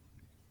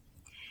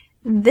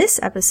This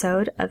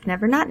episode of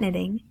Never Not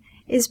Knitting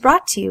is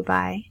brought to you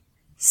by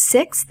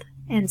 6th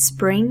and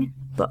Spring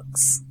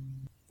Books.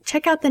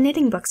 Check out the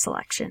knitting book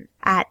selection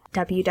at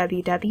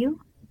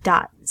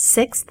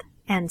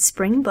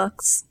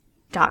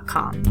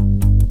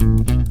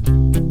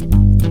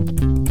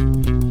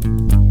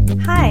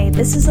www.6thandspringBooks.com. Hi,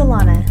 this is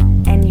Alana,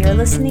 and you're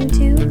listening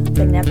to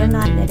the Never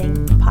Not Knitting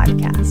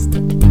podcast.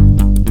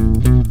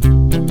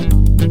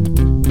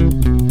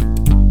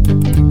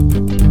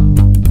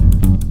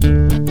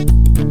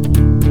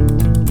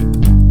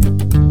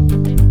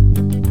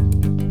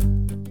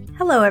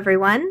 Hello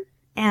everyone,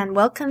 and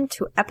welcome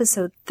to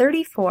episode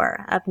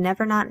 34 of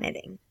Never Not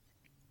Knitting.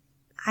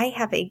 I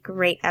have a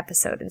great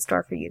episode in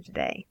store for you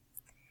today,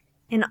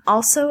 and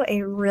also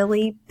a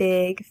really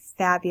big,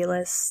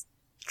 fabulous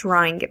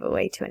drawing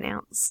giveaway to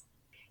announce.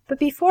 But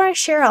before I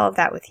share all of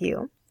that with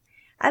you,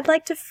 I'd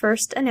like to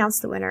first announce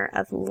the winner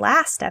of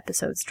last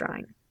episode's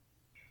drawing.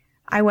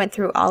 I went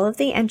through all of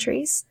the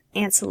entries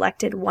and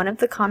selected one of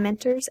the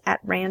commenters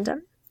at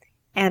random,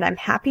 and I'm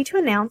happy to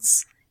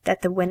announce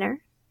that the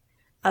winner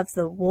of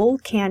the Wool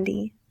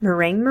Candy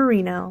Meringue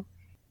Merino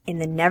in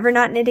the Never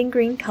Not Knitting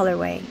Green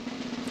colorway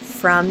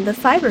from the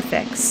Fiber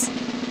Fix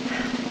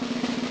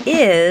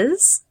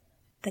is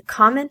the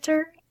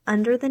commenter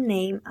under the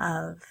name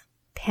of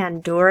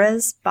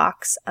Pandora's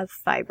Box of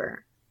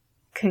Fiber.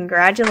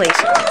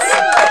 Congratulations!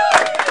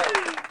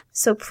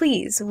 So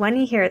please, when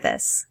you hear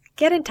this,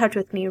 get in touch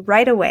with me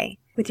right away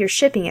with your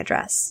shipping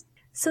address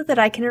so that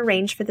I can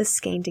arrange for the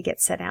skein to get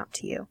sent out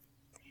to you.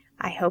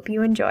 I hope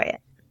you enjoy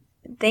it.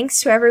 Thanks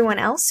to everyone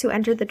else who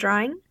entered the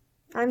drawing.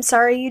 I'm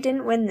sorry you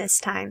didn't win this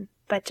time,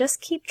 but just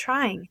keep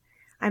trying.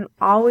 I'm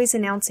always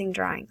announcing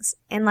drawings,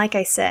 and like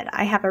I said,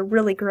 I have a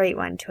really great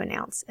one to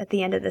announce at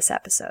the end of this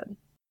episode.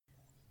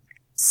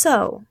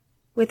 So,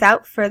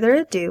 without further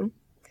ado,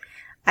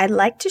 I'd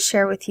like to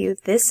share with you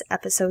this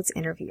episode's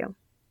interview.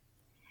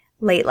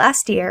 Late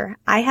last year,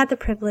 I had the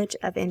privilege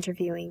of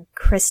interviewing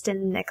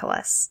Kristen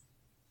Nicholas.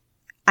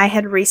 I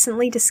had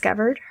recently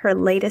discovered her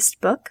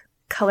latest book,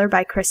 Color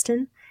by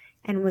Kristen,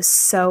 and was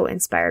so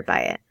inspired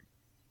by it.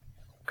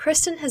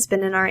 Kristen has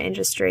been in our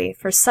industry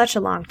for such a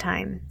long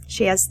time.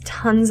 She has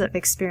tons of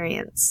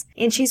experience,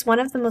 and she's one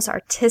of the most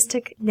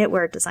artistic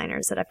knitwear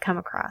designers that I've come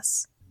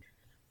across.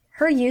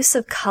 Her use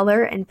of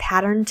color and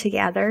pattern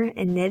together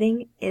in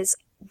knitting is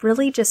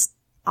really just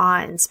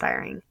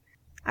awe-inspiring.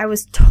 I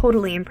was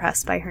totally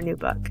impressed by her new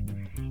book,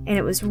 and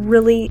it was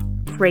really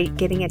great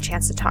getting a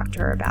chance to talk to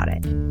her about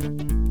it.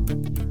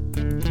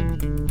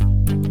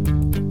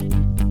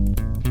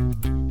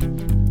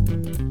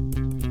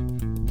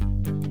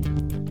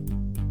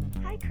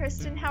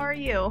 Kristen, how are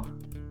you?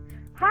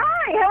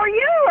 Hi, how are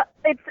you?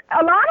 It's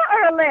Alana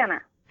or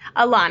Alana?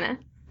 Alana.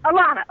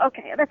 Alana,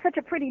 okay. That's such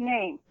a pretty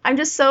name. I'm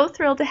just so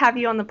thrilled to have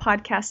you on the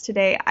podcast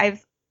today.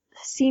 I've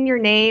seen your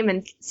name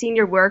and seen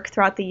your work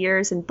throughout the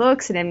years in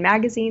books and in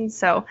magazines,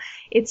 so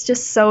it's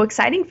just so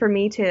exciting for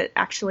me to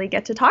actually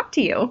get to talk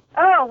to you.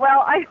 Oh, well,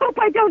 I hope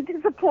I don't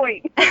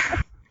disappoint.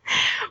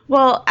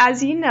 Well,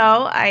 as you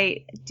know,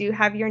 I do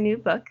have your new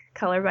book,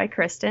 Color by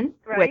Kristen,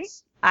 right? Which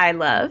I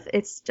love.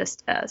 It's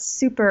just a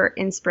super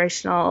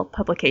inspirational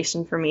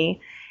publication for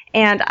me,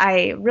 and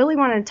I really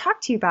wanted to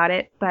talk to you about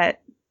it, but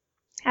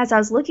as I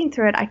was looking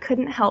through it, I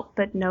couldn't help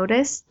but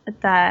notice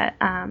the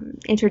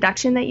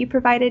introduction that you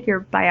provided, your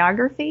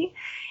biography.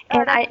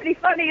 And that's pretty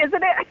funny,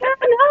 isn't it?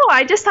 No,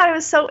 I just thought it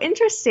was so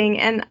interesting,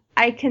 and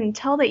I can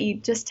tell that you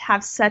just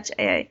have such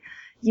a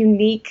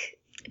unique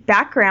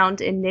background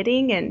in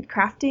knitting and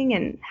crafting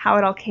and how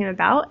it all came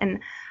about,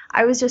 and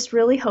I was just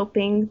really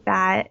hoping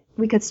that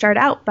we could start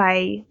out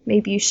by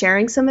maybe you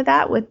sharing some of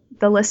that with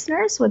the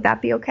listeners. Would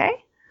that be okay?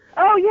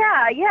 Oh,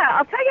 yeah.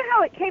 I'll tell you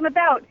how it came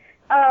about.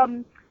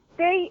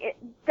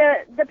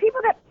 The people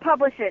that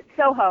publish it,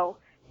 Soho,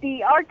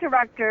 the art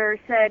director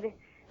said,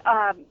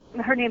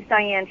 her name's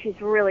Diane, she's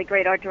a really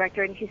great art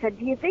director, and she said,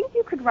 do you think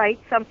you could write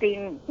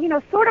something,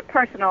 sort of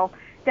personal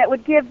that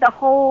would give the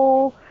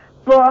whole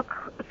book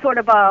sort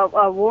of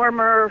a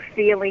warmer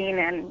feeling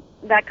and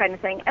that kind of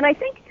thing? And I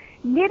think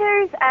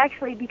knitters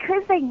actually,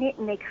 because they knit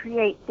and they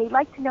create, they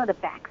like to know the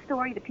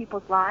backstory to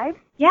people's lives.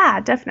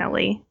 Yeah,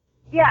 definitely.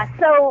 Yeah,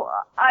 so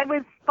I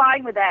was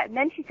fine with that. And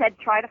then she said,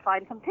 try to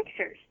find some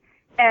pictures.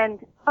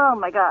 And, oh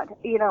my God,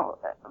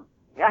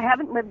 I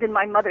haven't lived in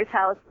my mother's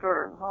house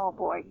for,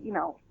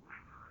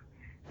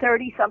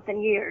 30-something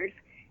years.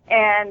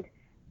 And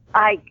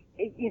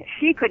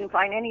she couldn't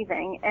find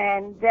anything.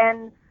 And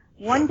then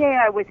one day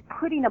I was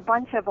putting a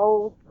bunch of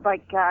old,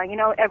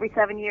 every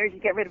 7 years you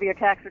get rid of your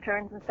tax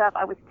returns and stuff.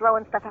 I was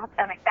throwing stuff out,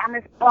 and I found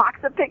this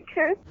box of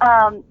pictures.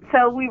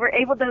 So we were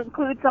able to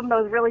include some of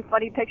those really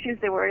funny pictures.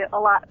 There were a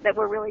lot that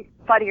were really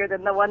funnier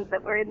than the ones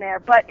that were in there.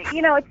 But,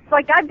 it's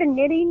like I've been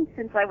knitting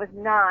since I was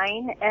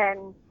 9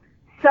 and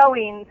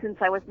sewing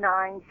since I was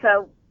 9.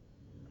 So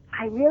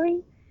I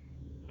really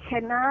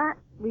cannot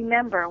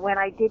remember when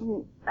I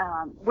didn't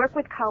work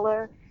with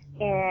color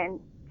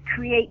and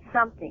create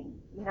something.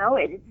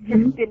 It's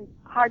just been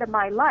part of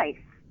my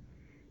life.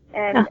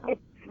 And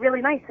it's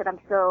really nice that I'm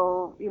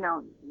still,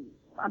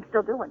 I'm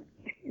still doing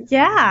it.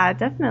 Yeah,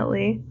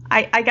 definitely.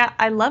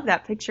 I love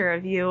that picture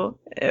of you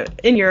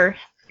in your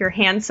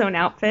hand sewn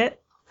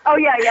outfit. Oh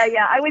yeah, yeah,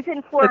 yeah. I was in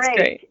That's 4-H,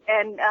 great.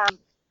 and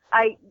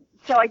I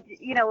so I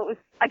you know it was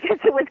I guess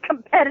it was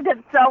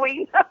competitive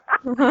sewing,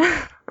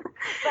 but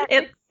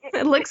It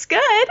it looks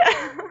good.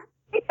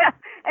 yeah.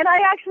 And I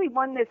actually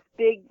won this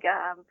big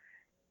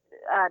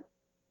uh,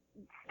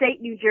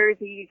 state New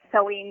Jersey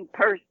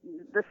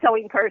the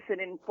sewing person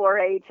in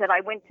 4-H, and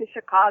I went to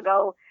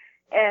Chicago,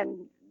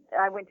 and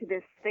I went to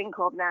this thing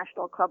called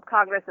National Club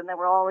Congress, and there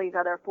were all these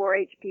other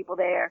 4-H people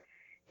there,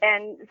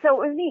 and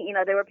so it was neat. You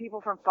know, there were people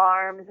from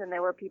farms, and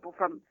there were people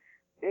from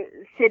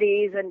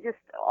cities, and just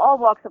all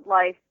walks of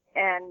life,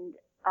 and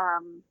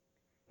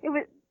it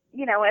was,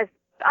 you know, as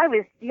I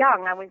was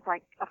young, I was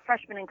like a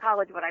freshman in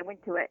college when I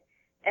went to it,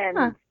 and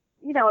Huh.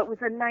 you know, it was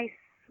a nice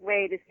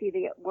way to see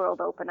the world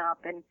open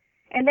up, and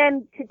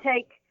then to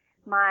take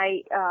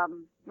my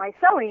my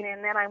sewing,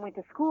 and then I went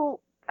to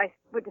school. I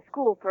went to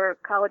school for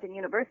college and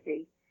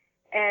university,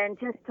 and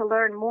just to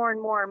learn more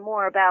and more and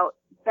more about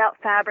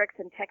fabrics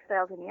and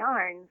textiles and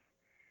yarns.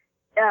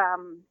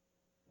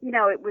 You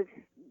know,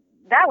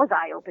 that was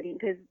eye opening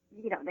because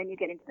you know then you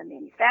get into the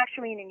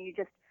manufacturing and you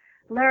just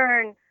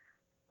learn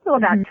so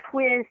about Mhm.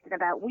 twist and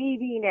about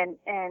weaving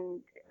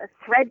and a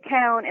thread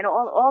count and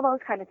all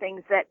those kind of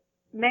things that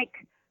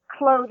make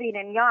clothing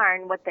and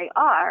yarn what they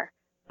are.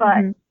 But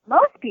Mhm.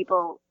 most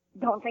people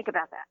don't think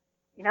about that.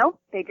 You know,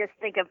 they just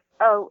think of,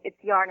 oh,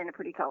 it's yarn in a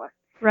pretty color.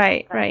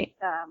 Right, But, right.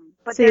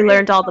 but So you there is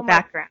learned all so the much.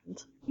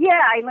 background.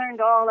 Yeah, I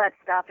learned all that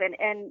stuff,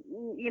 and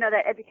you know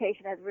that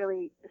education has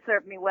really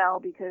served me well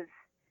because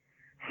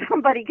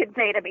somebody could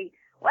say to me,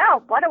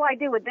 "Well, what do I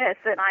do with this?"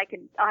 And I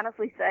can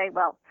honestly say,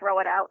 "Well, throw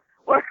it out,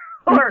 or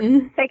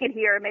Mhm. take it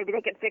here, and maybe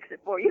they can fix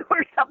it for you,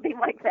 or something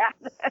like that."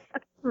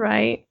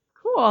 Right.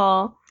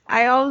 Cool.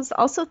 I was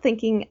also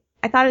thinking,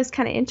 I thought it was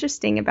kind of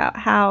interesting about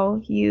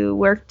how you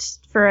worked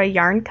for a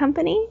yarn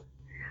company.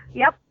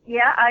 Yep.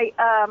 Yeah.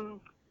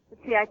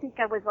 Let's see. I think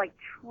I was like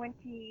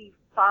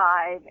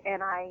 25,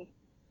 and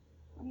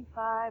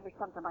 25 or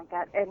something like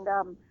that, and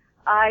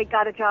I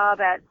got a job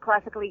at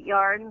Classic Elite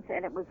Yarns,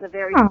 and it was a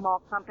very Huh. small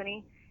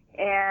company,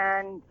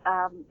 and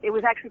it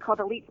was actually called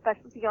Elite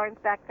Specialty Yarns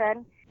back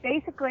then.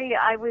 Basically,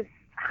 I was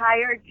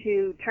hired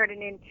to turn it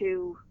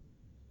into,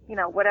 you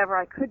know, whatever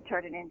I could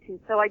turn it into.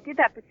 So I did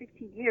that for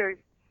 16 years,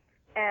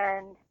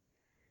 and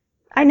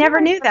I I never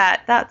realized knew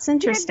that. That's you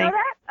didn't know interesting.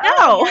 that?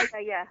 Oh, No. yeah,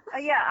 yeah, yeah.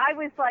 Yeah,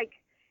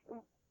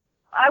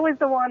 I was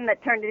the one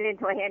that turned it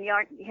into a hand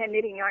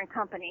knitting yarn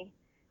company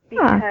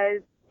Huh.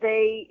 because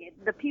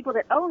the people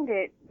that owned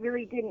it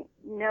really didn't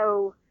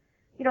know,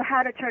 you know,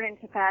 how to turn it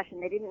into fashion.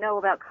 They didn't know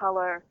about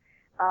color.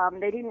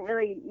 They didn't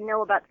really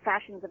know about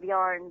fashions of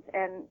yarns.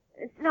 And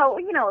so,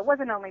 you know, it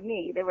wasn't only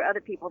me. There were other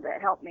people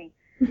that helped me.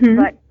 Mhm.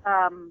 But,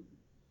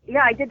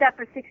 yeah, I did that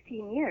for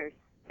 16 years.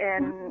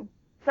 And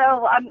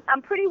so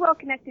I'm pretty well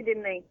connected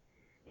in the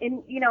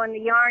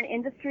yarn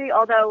industry,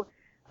 although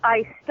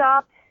I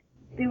stopped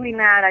doing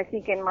that, I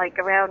think, in like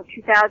around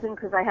 2000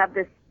 because I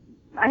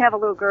have a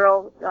little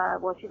girl,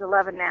 well, she's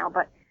 11 now,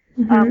 but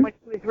Mhm. when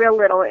she was real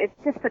little, it's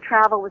just the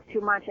travel was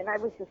too much and I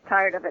was just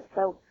tired of it.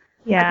 So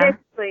I Yeah.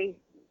 basically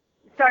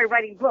started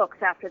writing books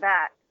after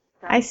that.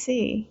 So, I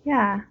see.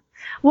 Yeah.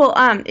 Well,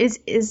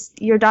 is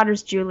your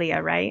daughter's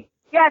Julia, right?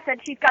 yes,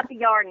 and she's got the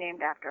yarn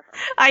named after her.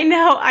 I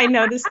know. I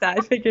noticed that.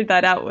 I figured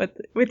that out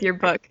with your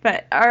book.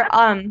 But are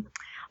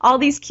all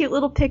these cute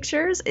little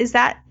pictures, is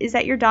that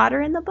your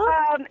daughter in the book?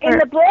 In Or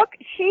the book,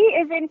 she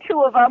is in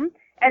 2 of them,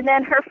 and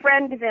then her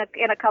friend is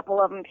in a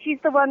couple of them. She's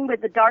the one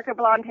with the darker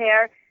blonde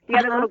hair. The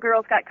other Uh-huh. lit's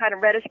girl's got kind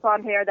of reddish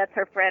blonde hair. That's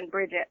her friend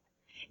Bridget.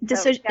 so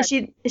So,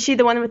 is she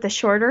the one with the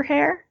shorter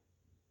hair?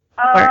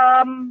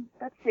 Or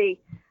let's see.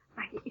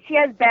 She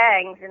has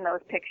bangs in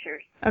those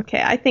pictures.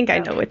 okay, I think I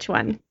know which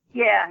one.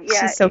 Yeah,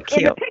 yeah. She's so In the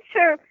cute.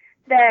 picture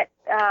that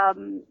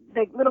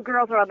the little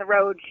girls are on the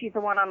road, she's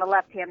the one on the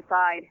left-hand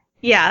side.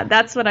 Yeah,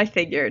 that's what I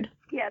figured.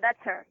 Yeah, that's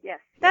her. Yes.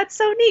 That's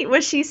so neat.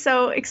 Was she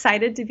so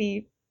excited to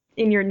be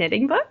in your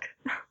knitting book?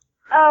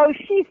 Oh,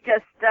 she's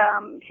just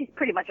she's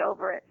pretty much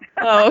over it.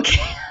 Oh,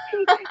 okay.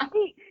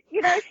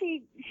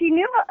 she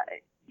knew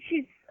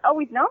she's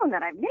always known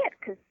that I've knit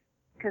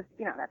because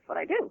you know that's what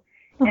I do.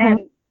 Uh-huh.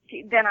 And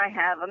then I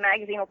have a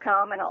magazine will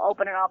come and I'll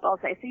open it up. I'll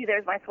say, see,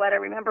 there's my sweater.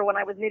 Remember when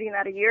I was knitting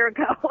that a year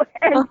ago?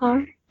 Uh-huh.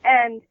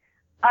 And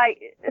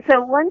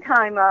so one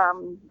time,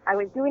 I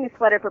was doing a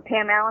sweater for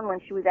Pam Allen when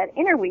she was at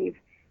Interweave,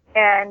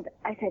 and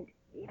I said,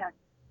 you know,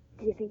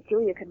 do you think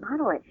Julia could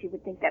model it? She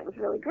would think that was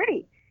really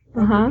great.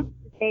 Uh-huh.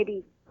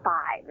 Maybe 5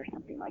 or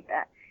something like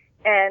that.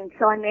 And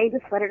so I made the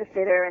sweater to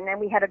fit her, and then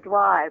we had a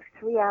drive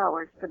 3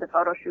 hours for the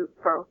photo shoot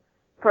for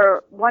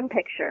one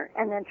picture,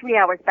 and then 3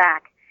 hours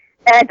back.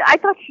 And I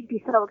thought she'd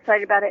be so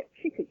excited about it.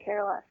 She could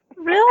care less.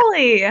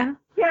 Really? Yeah.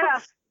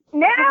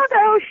 Now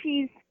though,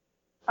 she's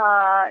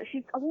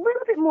a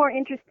little bit more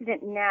interested in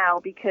it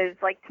now because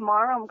like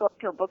tomorrow I'm going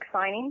to a book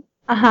signing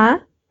Uh-huh.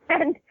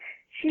 and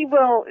she's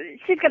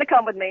going to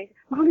come with me.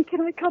 Mommy,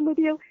 can I come with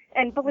you?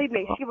 And believe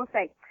me, she will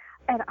say,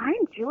 and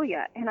I'm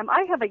Julia and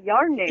I have a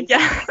yarn name.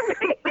 Yeah.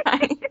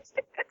 Right.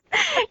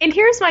 And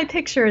here's my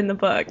picture in the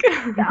book.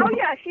 Oh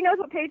yeah, she knows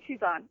what page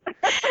she's on.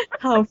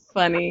 How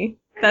funny.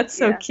 That's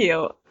so Yeah.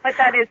 cute. But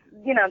that is,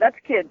 that's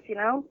kids,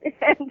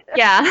 And,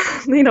 Yeah,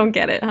 they don't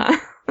get it, huh?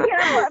 but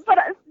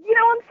I'm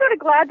sort of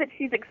glad that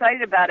she's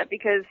excited about it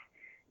because,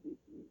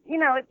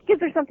 it gives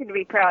her something to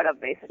be proud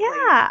of, basically.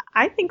 Yeah,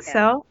 I think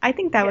so. I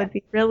think that would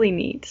be really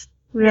neat.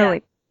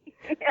 Really.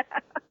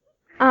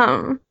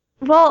 Yeah.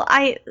 Well,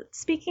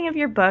 speaking of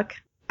your book,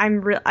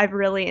 I've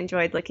really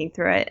enjoyed looking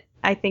through it.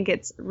 I think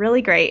it's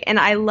really great, and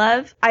I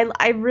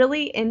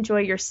really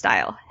enjoy your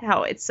style.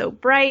 How it's so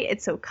bright,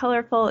 it's so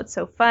colorful, it's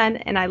so fun,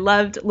 and I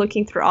loved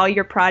looking through all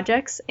your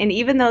projects. And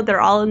even though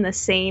they're all in the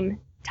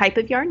same type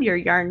of yarn, your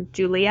yarn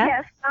Julia,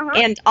 Yes.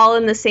 and all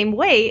in the same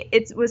way,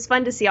 it was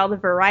fun to see all the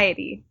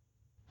variety.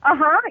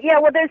 Yeah.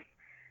 Well,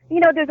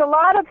 there's a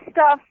lot of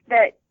stuff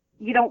that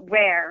you don't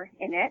wear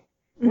in it,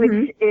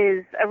 which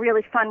is a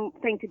really fun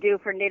thing to do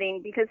for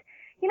knitting because,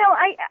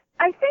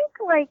 I think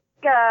like,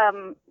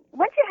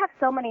 once you have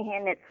so many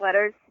hand knit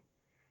sweaters,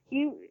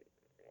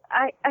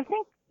 I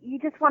think you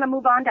just want to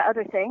move on to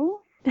other things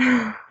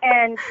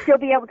and still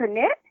be able to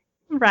knit.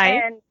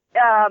 Right. And,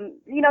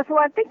 so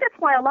I think that's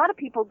why a lot of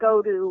people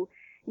go to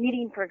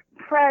knitting for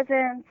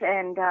presents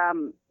and,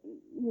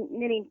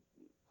 knitting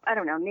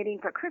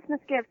for Christmas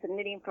gifts and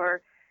knitting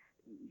for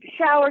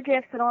shower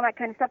gifts and all that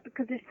kind of stuff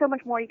because there's so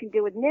much more you can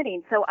do with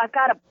knitting. So I've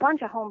got a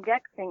bunch of home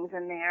deck things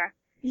in there.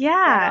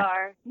 Yeah. That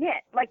are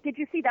knit. Like, did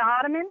you see the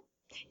ottoman?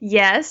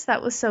 Yes,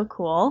 that was so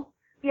cool.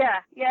 Yeah.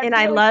 It's and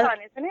really I love, fun,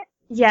 isn't it?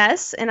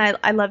 Yes, and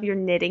I love your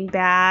knitting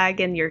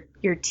bag and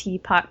your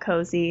teapot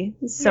cozy.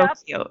 It's so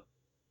cute.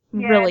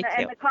 Yeah, Really cute.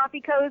 And the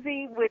coffee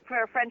cozy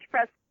for a French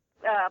press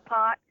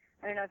pot.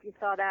 I don't know if you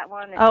saw that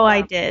one.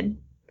 I did.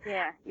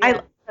 Yeah.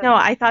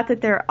 I thought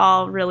that they're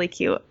all really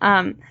cute.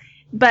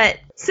 But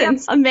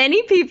since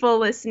many people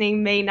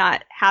listening may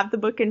not have the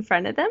book in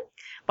front of them,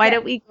 why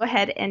don't we go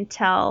ahead and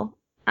tell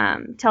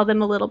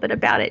them a little bit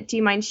about it? Do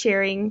you mind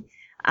sharing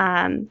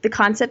the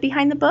concept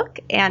behind the book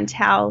and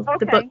how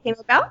the book came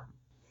about?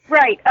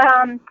 Right.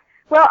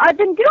 Well, I've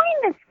been doing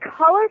this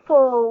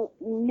colorful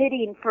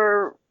knitting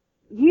for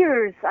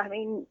years. I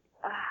mean,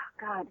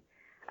 God,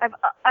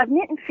 I've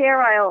knit in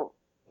Fair Isle.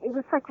 It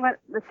was like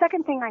the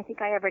second thing I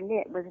think I ever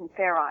knit was in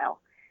Fair Isle.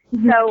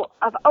 Mm-hmm. So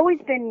I've always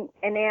been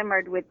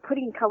enamored with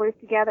putting colors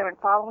together and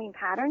following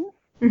patterns.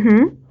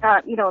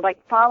 Mm-hmm. Like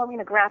following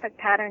a graphic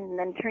pattern and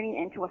then turning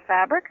it into a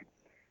fabric.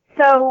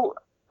 So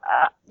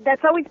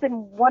that's always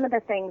been one of the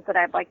things that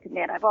I'd like to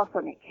knit. I've also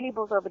knit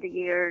cables over the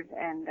years,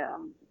 and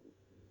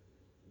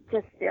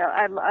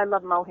I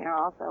love mohair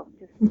also,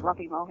 just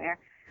fluffy mohair.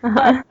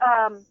 But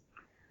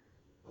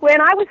when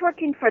I was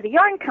working for the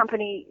yarn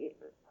company,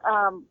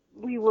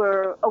 we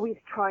were always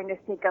trying to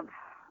think of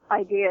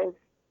ideas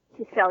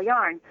to sell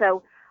yarn.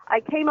 So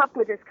I came up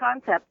with this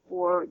concept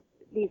for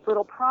these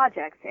little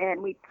projects,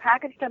 and we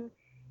packaged them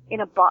in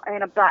a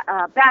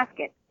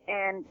basket,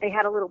 and they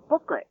had a little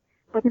booklet.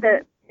 But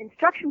the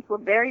instructions were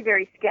very,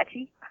 very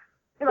sketchy.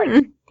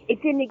 Like,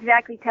 it didn't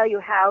exactly tell you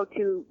how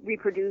to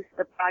reproduce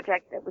the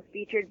project that was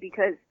featured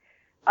because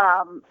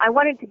I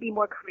wanted to be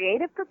more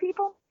creative for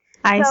people.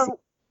 I see.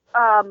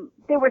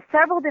 There were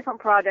several different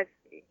projects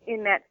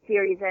in that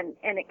series, and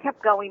it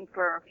kept going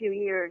for a few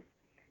years.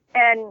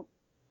 And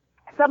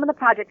some of the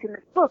projects in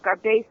this book are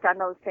based on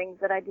those things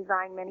that I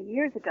designed many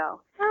years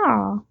ago.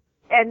 Oh.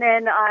 And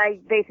then I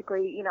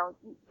basically,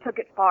 took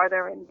it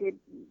farther and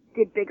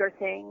did bigger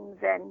things.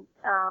 And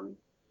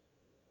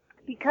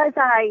because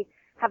I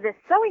have this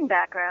sewing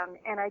background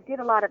and I did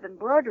a lot of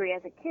embroidery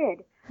as a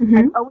kid,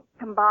 I've always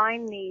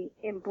combined the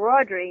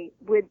embroidery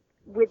with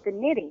the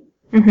knitting.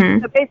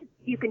 So basically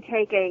you can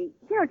take a,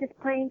 just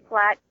plain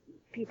flat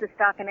piece of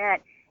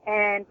stockinette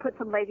and put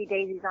some lazy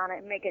daisies on it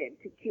and make it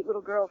into a cute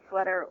little girl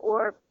sweater,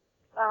 or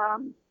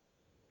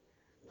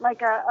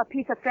like a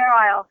piece of Fair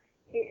Isle.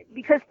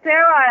 Because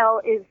Fair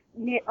Isle is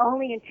knit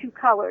only in two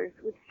colors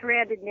with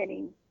stranded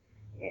knitting.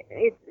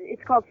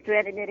 It's called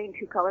stranded knitting,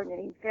 two-color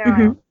knitting, Fair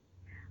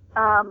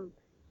Isle.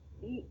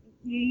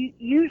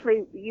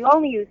 You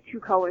only use two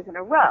colors in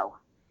a row.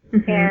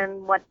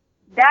 And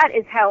that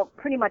is how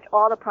pretty much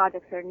all the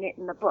projects are knit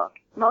in the book.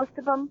 Most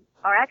of them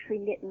are actually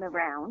knit in the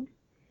round.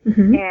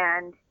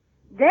 And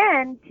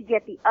then to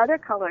get the other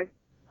colors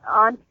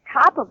on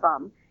top of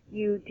them,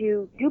 you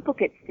do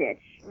duplicate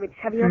stitch, which,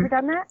 have you ever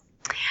done that?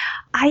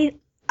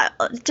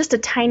 Just a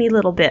tiny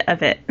little bit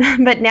of it,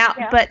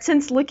 but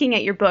since looking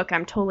at your book,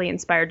 I'm totally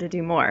inspired to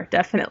do more.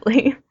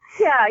 Definitely.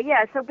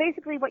 Yeah. So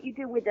basically, what you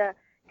do with a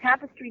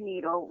tapestry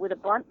needle with a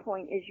blunt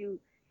point is you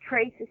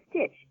trace a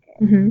stitch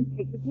that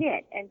you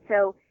knit, and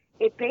so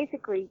it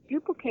basically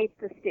duplicates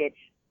the stitch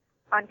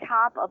on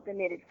top of the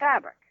knitted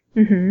fabric.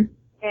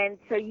 And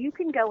so you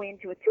can go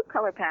into a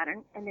 2-color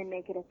pattern and then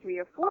make it a 3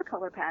 or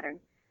 4-color pattern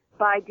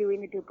by doing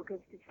the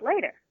duplicate stitch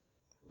later.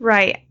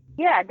 Right.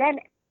 Yeah. Then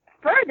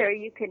further,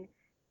 you can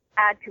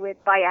add to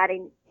it by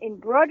adding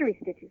embroidery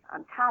stitches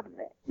on top of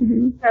it.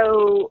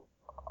 So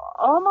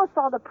almost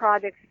all the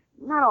projects,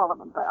 not all of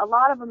them, but a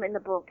lot of them in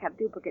the book have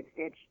duplicate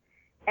stitch,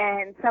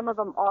 and some of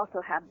them also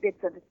have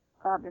bits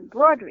of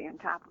embroidery on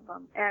top of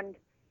them. And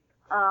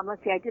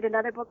let's see, I did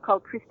another book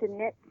called Kristen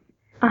Knits.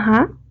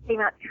 Uh-huh. Came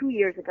out 2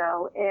 years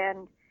ago,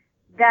 and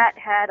that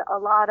had a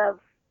lot of,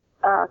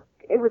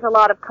 it was a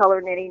lot of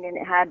color knitting, and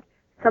it had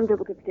some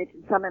duplicate stitch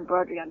and some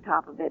embroidery on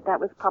top of it. That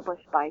was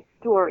published by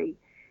Story.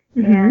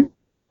 Mm-hmm.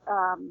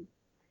 And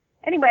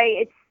anyway,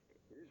 it's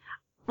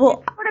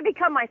sort of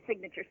become my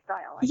signature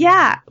style.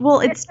 Yeah,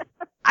 well,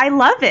 I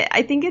love it.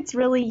 I think it's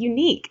really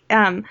unique.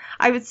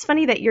 It's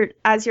funny that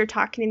as you're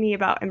talking to me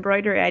about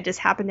embroidery, I just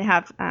happen to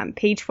have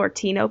page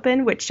 14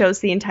 open, which shows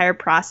the entire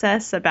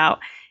process about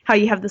how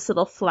you have this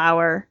little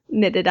flower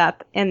knitted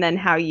up, and then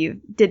how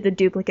you did the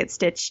duplicate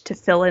stitch to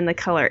fill in the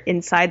color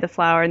inside the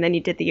flower, and then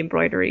you did the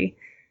embroidery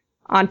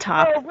on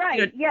top. Oh,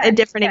 right. Yes.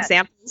 Different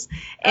examples.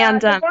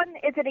 And the one,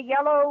 is it a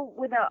yellow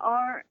with an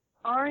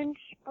orange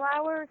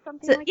flower or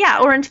something like that? Yeah,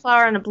 orange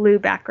flower on a blue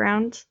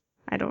background.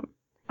 Yeah.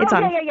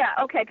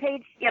 Okay,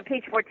 page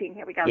 14.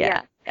 Here we go.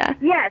 Yeah.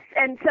 Yes,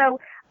 and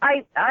so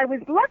I was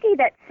lucky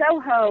that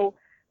Soho,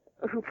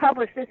 who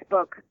published this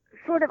book,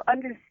 sort of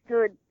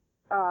understood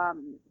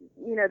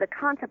the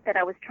concept that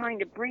I was trying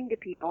to bring to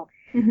people.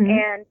 Mm-hmm.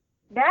 And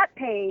that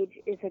page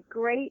is a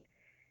great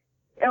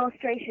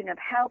illustration of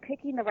how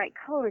picking the right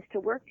colors to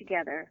work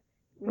together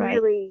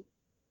really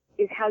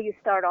is how you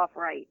start off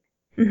right.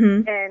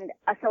 Mm-hmm. And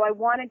so I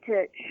wanted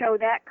to show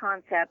that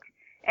concept.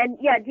 And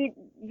yeah, do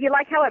you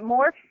like how it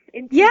morphs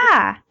into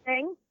the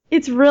thing?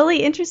 It's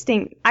really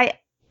interesting.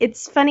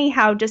 It's funny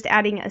how just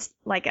adding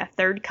a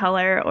third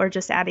color or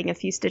just adding a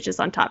few stitches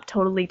on top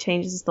totally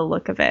changes the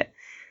look of it.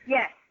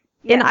 Yes.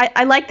 And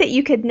I like that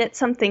you could knit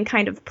something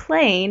kind of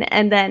plain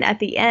and then at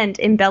the end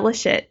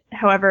embellish it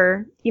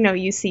however,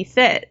 you see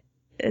fit.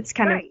 It's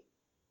kind of,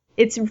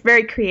 it's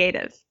very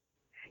creative.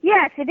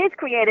 Yes, it is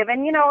creative.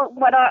 And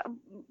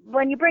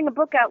when you bring a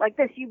book out like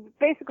this, you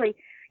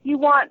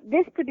want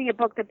this to be a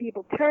book that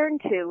people turn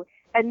to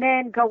and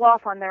then go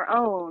off on their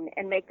own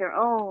and make their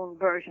own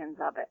versions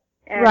of it.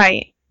 And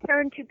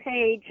turn to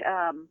page,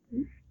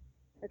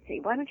 let's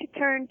see, why don't you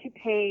turn to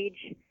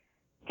page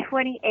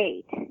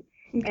 28?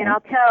 Okay. And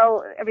I'll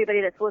tell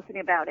everybody that's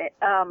listening about it.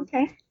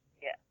 Okay.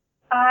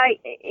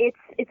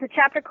 It's a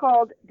chapter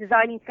called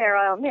Designing Fair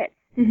Isle Knits.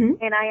 Mm-hmm.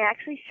 And I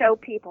actually show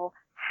people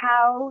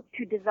how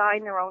to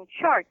design their own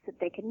charts that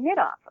they can knit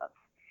off of,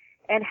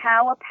 and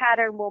how a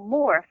pattern will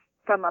morph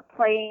from a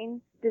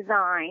plain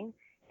design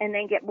and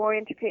then get more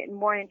intricate and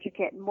more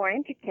intricate and more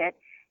intricate.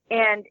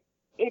 And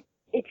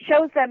it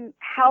shows them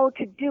how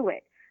to do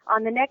it.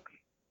 On the next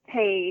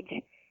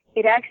page,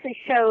 it actually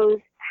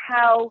shows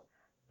how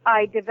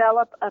I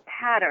develop a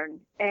pattern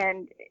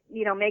and,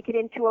 make it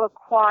into a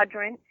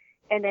quadrant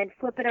and then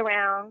flip it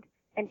around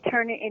and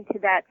turn it into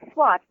that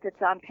swatch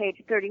that's on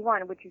page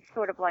 31, which is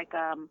sort of like,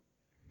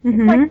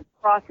 it's like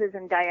crosses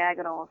and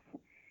diagonals.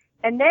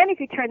 And then if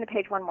you turn the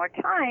page one more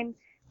time,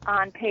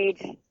 on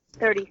page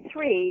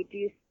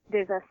 33,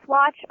 there's a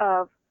swatch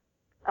of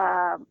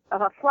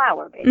a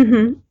flower, basically.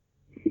 Mm-hmm.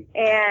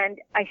 And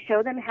I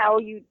show them how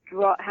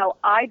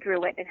I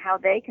drew it and how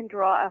they can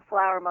draw a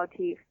flower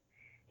motif.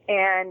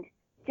 And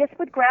just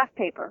with graph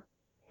paper.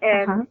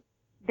 And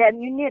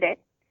then you knit it.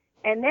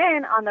 And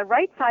then on the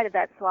right side of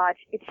that swatch,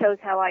 it shows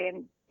how I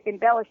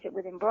embellished it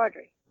with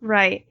embroidery.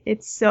 Right.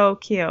 It's so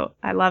cute.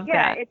 I love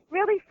that. Yeah, it's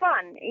really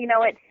fun.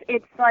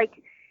 It's like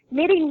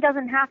knitting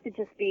doesn't have to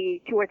just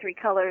be 2 or 3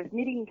 colors.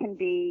 Knitting can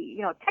be,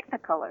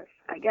 technicolors,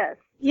 I guess.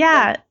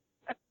 Yeah.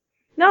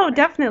 No,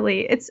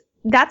 definitely.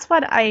 That's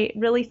what I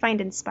really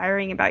find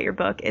inspiring about your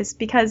book, is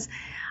because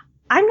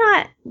I'm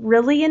not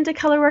really into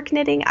colorwork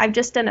knitting. I've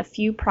just done a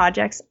few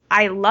projects.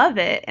 I love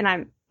it, and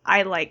I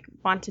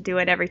want to do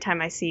it every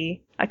time I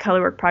see a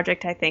colorwork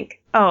project. I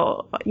think,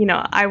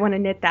 I want to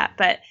knit that,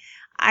 but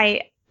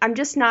I'm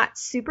just not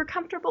super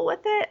comfortable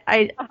with it.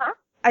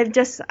 I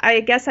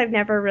guess I've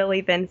never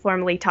really been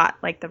formally taught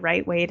the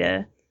right way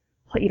to,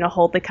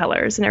 hold the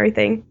colors and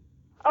everything.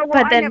 Oh,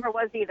 well, I never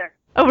was either.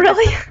 Oh,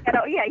 really?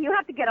 Yeah, you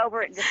have to get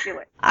over it and just do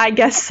it. I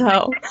guess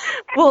so.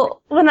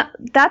 Well,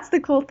 that's the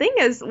cool thing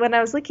is when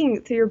I was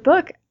looking through your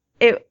book,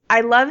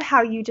 I love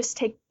how you just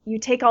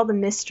take all the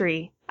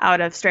mystery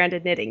out of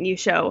stranded knitting. You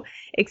show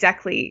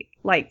exactly,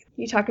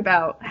 you talk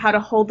about how to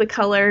hold the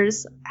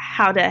colors,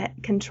 how to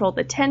control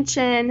the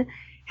tension,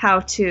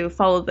 how to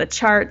follow the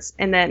charts,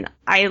 and then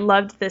I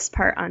loved this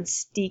part on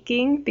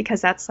steeking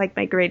because that's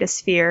my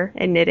greatest fear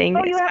in knitting.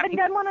 Oh, you haven't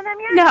done one of them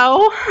yet?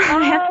 No.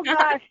 Oh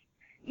gosh,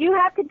 you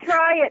have to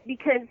try it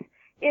because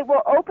it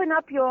will open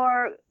up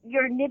your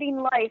knitting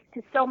life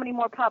to so many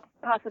more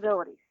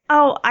possibilities.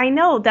 Oh, I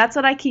know. That's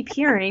what I keep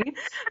hearing,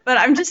 but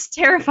I'm just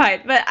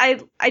terrified. But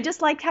I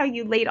just like how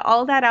you laid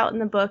all that out in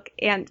the book,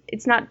 and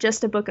it's not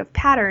just a book of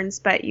patterns,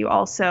 but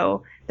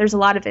there's a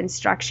lot of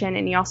instruction,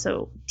 and you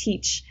also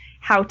teach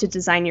how to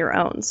design your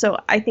own. So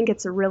I think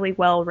it's a really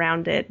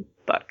well-rounded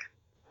book.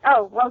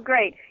 Oh, well,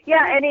 great.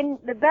 Yeah, and in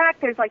the back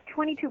there's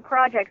 22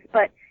 projects,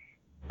 but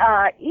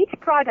each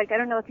project, I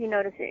don't know if you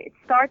notice it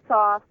starts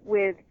off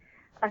with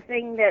a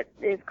thing that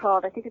is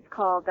called, I think it's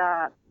called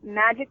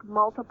Magic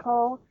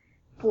Multiple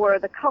for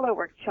the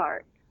colorwork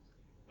chart.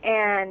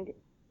 And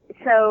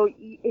so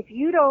if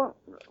you don't,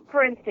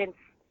 for instance,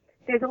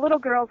 there's a little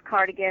girl's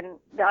cardigan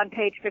on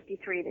page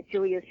 53 that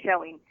Julia's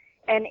showing,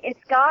 and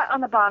it's got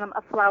on the bottom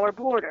a flower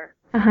border.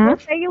 Uh-huh. Well,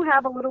 say you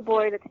have a little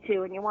boy that's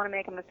 2 and you want to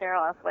make him a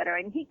Feral House sweater,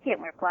 and he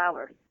can't wear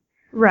flowers.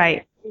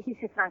 Right. He's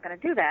just not going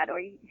to do that,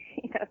 or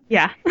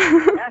Yeah.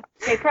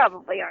 they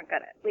probably aren't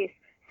going to, at least.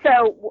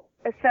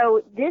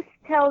 So this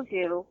tells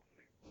you,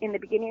 in the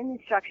beginning of the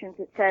instructions,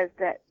 it says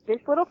that this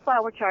little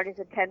flower chart is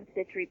a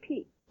 10-stitch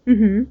repeat.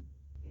 Mm-hmm.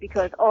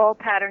 Because all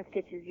pattern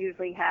stitches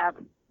usually have,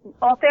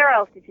 all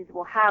Feral stitches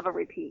will have a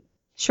repeat.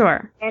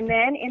 Sure. And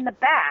then in the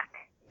back,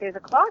 there's a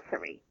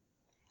glossary.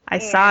 I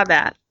saw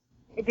that.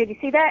 Did you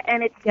see that?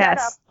 And it's set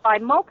up by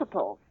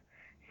multiples.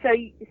 So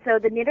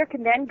the knitter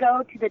can then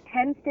go to the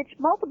 10-stitch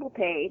multiple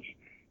page,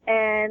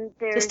 and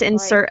there's just to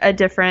insert a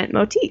different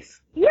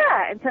motif.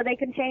 Yeah, and so they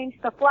can change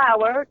the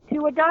flower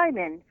to a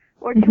diamond,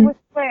 or to a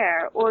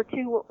square, or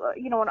to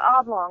an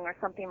oblong or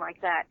something like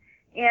that.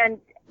 And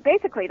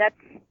basically,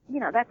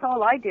 that's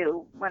all I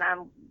do when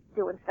I'm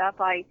doing stuff.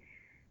 I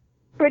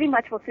pretty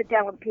much will sit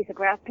down with a piece of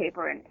graph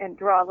paper and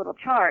draw a little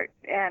chart,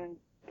 and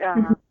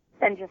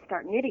then just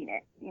start knitting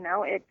it.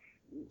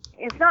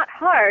 It's not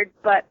hard,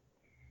 but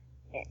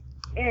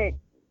I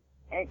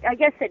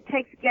guess it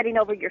takes getting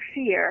over your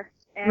fear.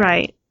 And,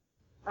 right.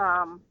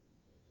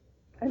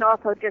 And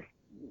also just,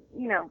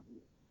 I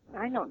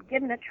don't know,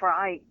 giving it a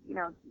try,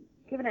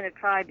 giving it a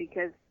try,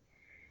 because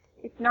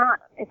it's not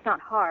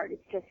hard.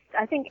 It's just,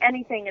 I think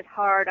anything is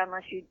hard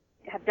unless you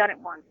have done it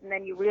once, and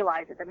then you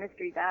realize that the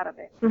mystery's out of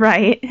it.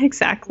 Right,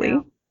 exactly.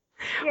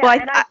 Yeah, well,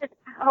 I just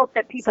hope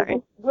that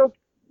people will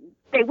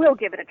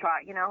give it a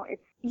try,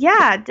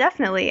 Yeah,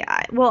 definitely.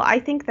 I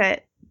think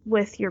that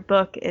with your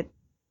book,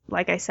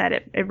 like I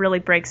said, it really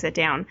breaks it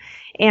down.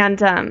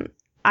 And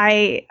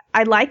I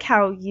like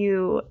how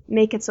you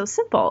make it so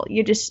simple.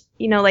 You just,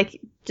 like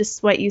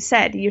just what you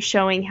said, you're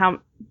showing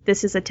how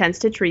this is a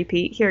 10-stitch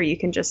repeat. Here, you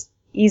can just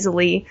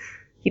easily,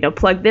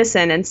 plug this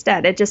in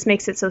instead. It just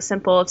makes it so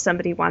simple if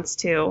somebody wants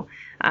to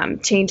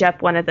change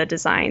up one of the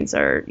designs,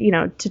 or,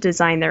 to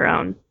design their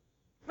own.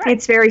 Right.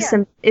 It's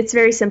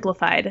very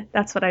simplified.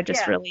 That's what I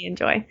just really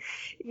enjoy.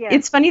 Yeah.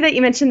 It's funny that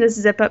you mentioned this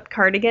zip-up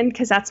cardigan,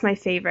 because that's my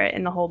favorite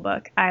in the whole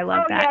book. I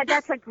love that. Oh, yeah,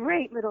 that's a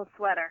great little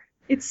sweater.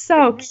 It's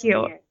so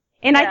cute.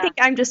 And I think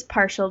I'm just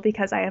partial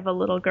because I have a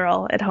little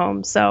girl at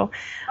home. So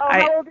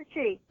how old is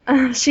she?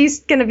 She's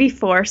going to be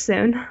 4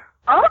 soon.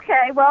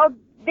 Okay, well,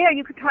 there,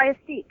 you could try a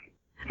steak.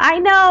 I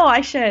know,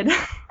 I should.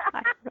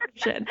 I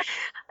should.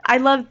 I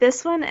love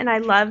this one, and I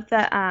love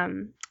the,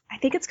 I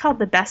think it's called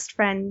the Best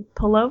Friend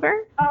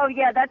Pullover. Oh,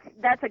 yeah,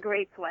 that's a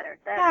great sweater.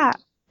 Yeah,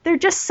 they're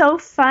just so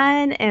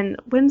fun and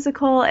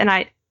whimsical, and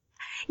I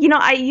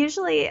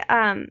usually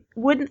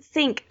wouldn't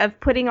think of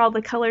putting all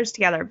the colors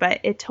together,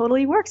 but it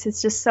totally works.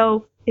 It's just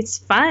it's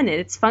fun, and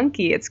it's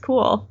funky, it's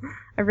cool.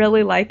 I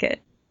really like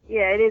it.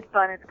 Yeah, it is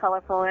fun, it's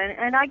colorful,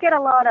 and I get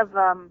a lot of,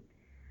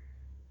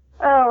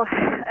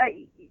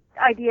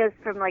 ideas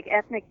from like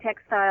ethnic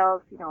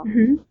textiles,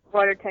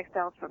 border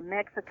textiles from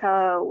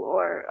Mexico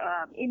or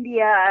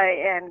India,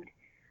 and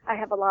I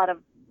have a lot of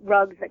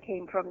rugs that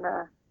came from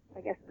the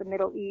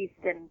Middle East,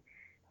 and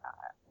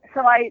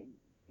so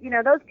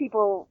those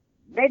people,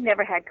 they've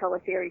never had color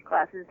theory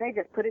classes. They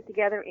just put it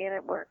together and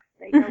it works.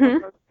 They know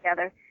what goes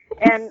together,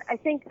 and I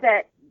think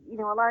that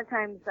a lot of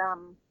times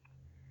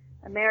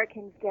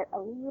Americans get a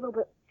little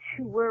bit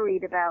too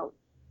worried about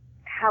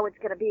how it's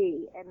going to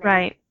be, and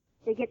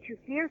they get too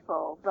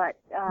fearful, but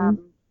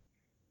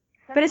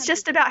it's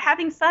just about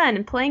having fun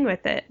and playing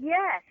with it.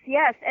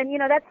 Yes, and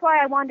that's why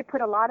I wanted to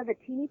put a lot of the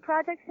teeny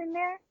projects in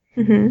there,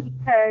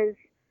 because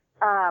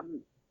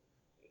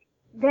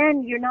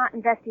then you're not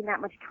investing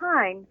that much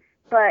time.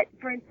 But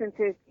for instance,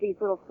 there's these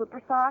little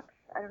slipper socks.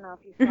 I don't know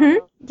if you saw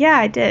those. Yeah,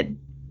 I did.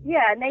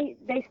 Yeah, and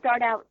they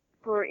start out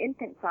for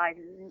infant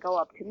sizes and go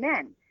up to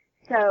men.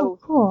 So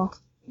cool.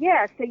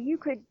 Yeah, so you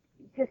could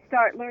just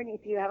start learning.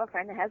 If you have a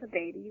friend that has a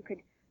baby, you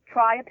could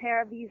try a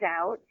pair of these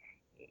out,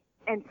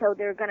 and so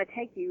they're going to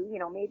take you,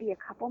 maybe a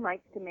couple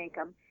nights to make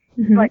them,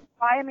 but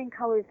try them in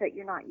colors that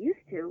you're not used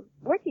to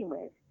working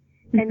with,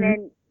 and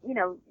then,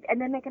 and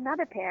then make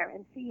another pair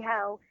and see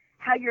how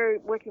you're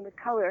working with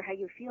color, how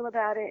you feel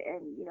about it,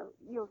 and,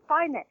 you'll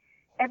find that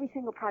every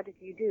single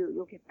project you do,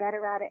 you'll get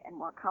better at it and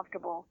more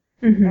comfortable,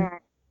 and,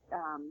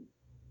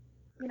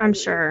 I'm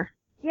sure.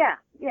 Yeah,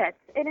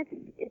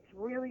 it's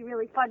really,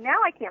 really fun. Now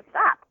I can't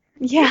stop.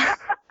 Yeah.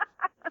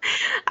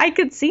 I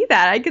could see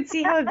that. I could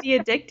see how it'd be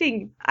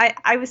addicting.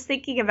 I was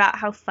thinking about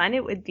how fun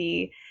it would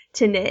be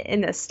to knit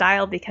in this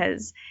style,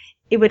 because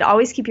it would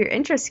always keep your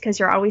interest, because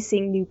you're always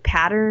seeing new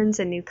patterns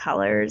and new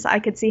colors. I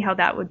could see how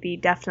that would be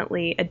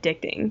definitely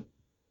addicting.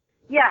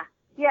 Yeah,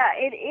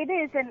 it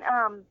is. And,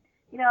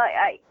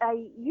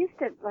 I used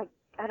to, like,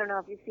 I don't know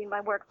if you've seen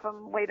my work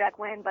from way back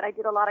when, but I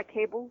did a lot of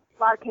cabled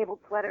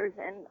sweaters,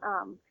 and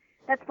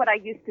that's what I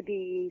used to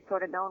be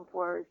sort of known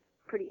for, is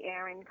pretty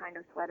Aran kind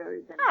of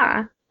sweaters. And,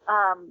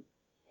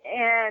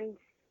 and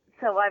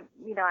so I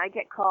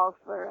get calls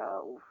for,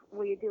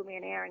 will you do me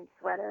an Aran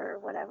sweater or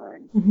whatever?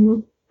 And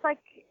it's like,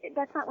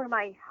 that's not where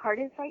my heart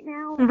is right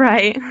now.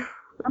 Right.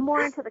 I'm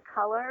more into the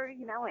color,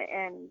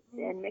 and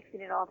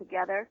mixing it all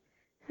together.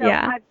 So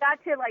Yeah. I've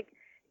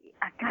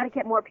got to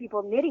get more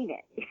people knitting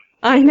it.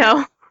 I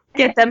know.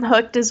 Get them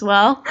hooked as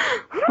well.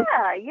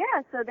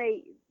 Yeah.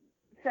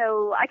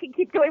 So I can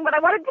keep doing what I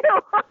want to do.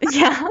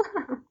 Yeah.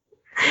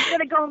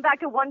 Instead of going back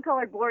to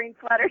one-colored boring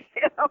sweaters.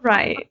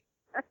 Right.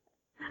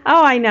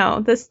 Oh, I know.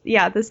 This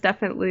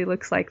definitely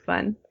looks like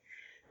fun.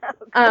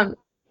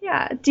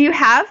 Yeah. Do you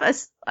have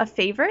a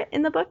favorite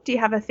in the book? Do you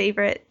have a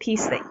favorite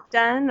piece that you've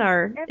done,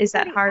 or is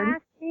that hard? Everybody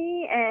asks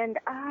me, and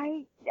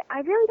I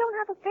really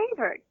don't have a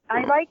favorite.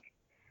 I like,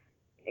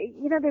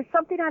 there's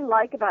something I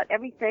like about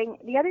everything.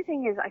 The other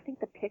thing is I think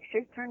the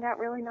pictures turned out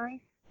really nice.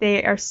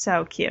 They are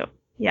so cute.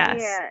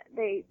 Yes. Yeah,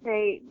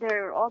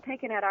 they're all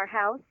taken at our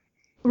house.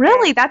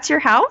 Really? And, that's your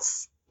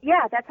house?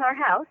 Yeah, that's our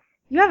house.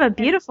 You have a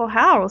beautiful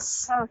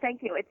house. Oh,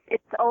 thank you.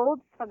 It's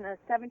old, from the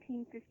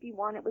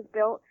 1751 it was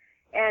built,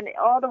 and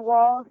all the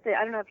walls,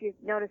 I don't know if you've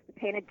noticed the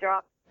painted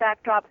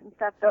backdrops and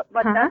stuff,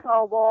 but that's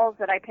all walls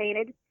that I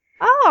painted.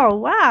 Oh,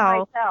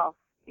 wow. Myself.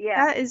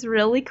 Yeah. That is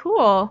really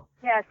cool.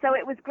 Yeah, so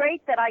it was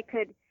great that I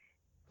could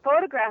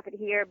photograph it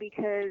here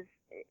because,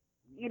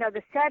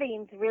 the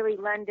settings really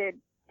lended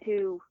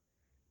to,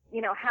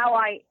 how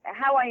I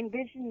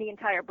envisioned the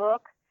entire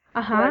book.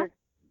 Was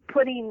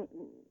putting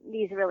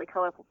these really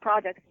colorful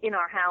projects in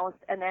our house,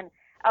 and then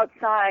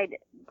outside,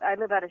 I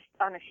live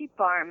on a sheep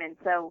farm, and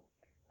so,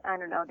 I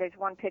don't know, there's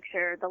one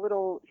picture, the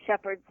little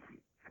shepherd's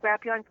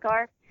scrap yarn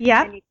scarf.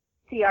 Yeah. And you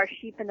see our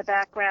sheep in the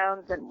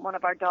background and one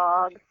of our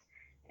dogs.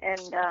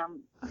 And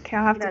okay,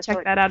 I'll have to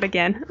check that out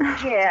again.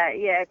 Yeah,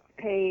 it's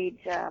page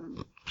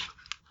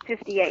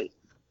 58.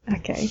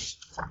 Okay. It's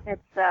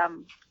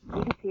you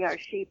can see our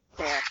sheep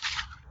there.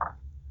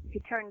 If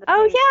you turn the page.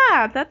 Oh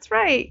yeah, that's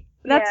right.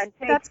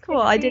 That's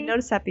cool. 60, I didn't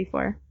notice that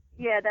before.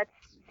 Yeah,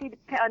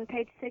 on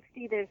page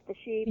 60 there's the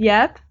sheep.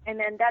 Yep. And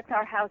then that's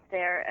our house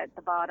there at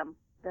the bottom.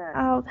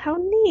 Oh, how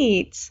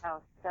neat.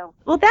 House. So.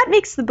 Well, that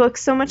makes the book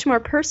so much more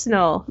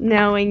personal,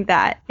 knowing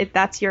that if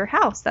that's your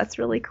house. That's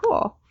really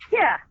cool.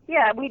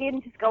 Yeah, we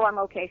didn't just go on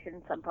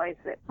location someplace.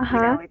 It's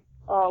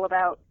all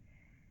about,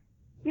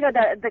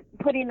 the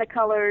putting the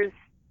colors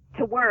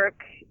to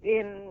work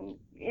in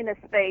a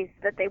space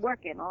that they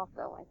work in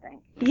also, I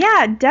think.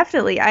 Yeah,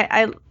 definitely.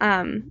 I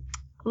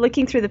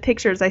looking through the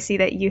pictures, I see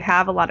that you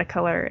have a lot of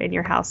color in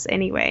your house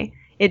anyway.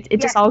 It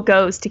just all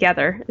goes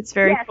together. It's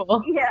very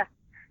cool.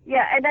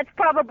 Yeah, and that's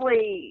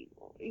probably,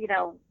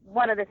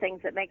 one of the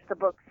things that makes the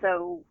book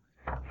so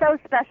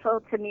special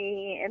to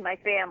me and my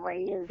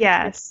family is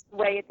the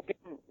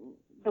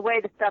way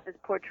the stuff is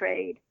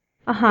portrayed.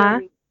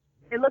 Really,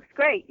 it looks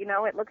great,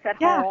 it looks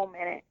at home,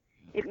 and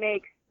it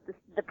makes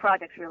the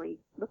projects really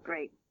look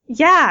great.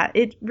 Yeah,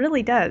 it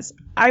really does.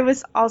 I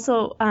was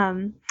also,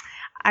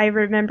 I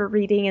remember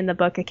reading in the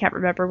book, I can't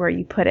remember where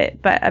you put it,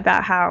 but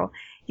about how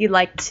you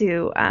like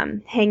to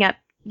hang up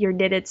your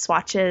knitted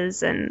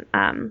swatches and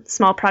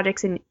small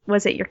projects in,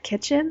 was it your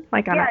kitchen? It's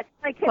my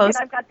kitchen.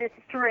 I've got this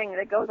string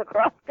that goes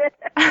across it.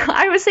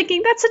 I was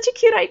thinking, that's such a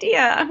cute idea.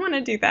 I want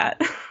to do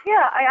that.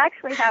 Yeah, I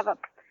actually have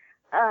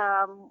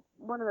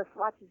one of the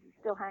swatches is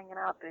still hanging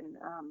up, and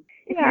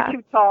if you're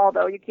too tall,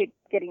 though, you keep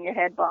getting your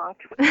head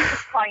bonked with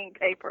fine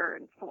paper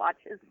and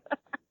swatches.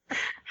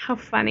 How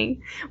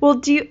funny.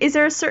 Well, is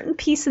there a certain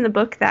piece in the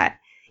book that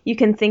you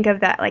can think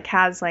of that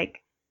has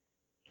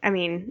I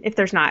mean, if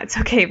there's not, it's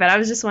okay, but I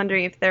was just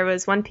wondering if there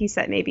was one piece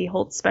that maybe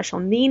holds special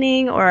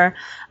meaning, or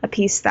a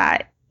piece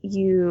that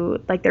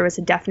there was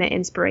a definite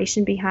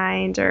inspiration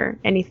behind, or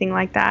anything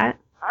like that?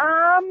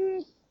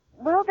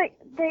 Well, they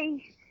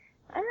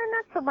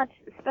not so much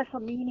special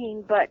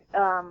meaning, but,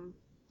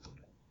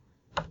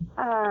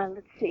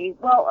 let's see.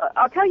 Well,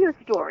 I'll tell you a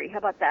story. How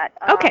about that?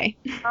 Okay.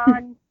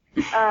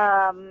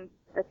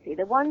 Let's see.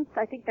 The ones,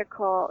 I think they're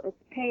called,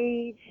 it's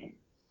page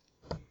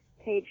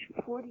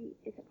 40,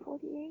 is it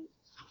 48?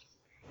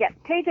 Yes,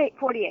 page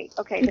 48.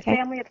 Okay, The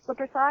Family of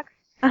Slipper Socks.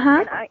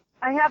 And I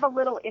have a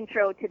little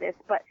intro to this,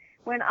 but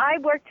when I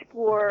worked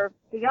for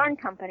the yarn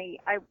company,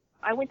 I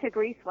went to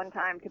Greece one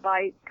time to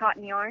buy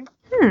cotton yarn,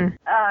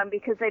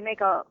 because they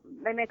make a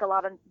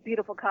lot of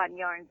beautiful cotton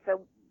yarn.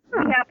 So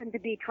we happened to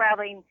be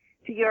traveling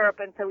to Europe,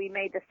 and so we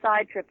made the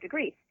side trip to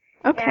Greece.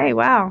 Okay, and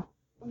wow.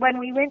 When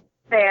we went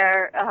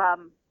there,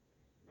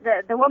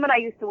 the woman I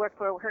used to work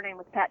for, her name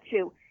was Pat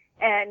Chu,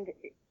 and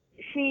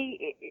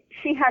she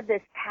had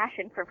this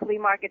passion for flea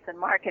markets and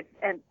markets,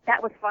 and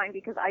that was fine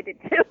because I did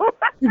too.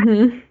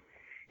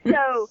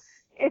 So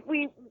if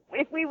we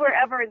were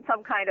ever in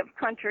some kind of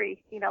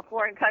country,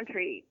 foreign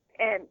country,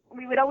 and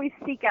we would always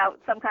seek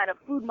out some kind of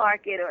food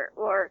market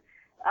or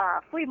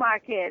flea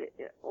market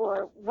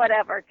or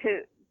whatever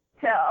to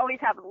always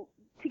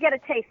to get a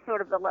taste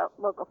sort of the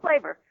local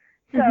flavor.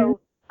 So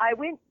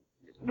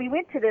we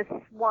went to this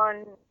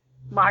one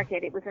market. I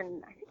think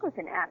it was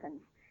in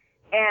Athens.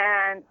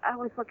 And I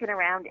was looking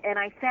around, and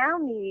I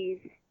found these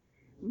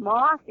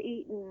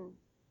moth-eaten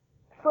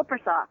slipper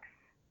socks,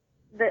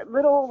 the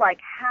little,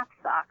 half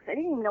socks. I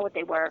didn't even know what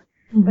they were,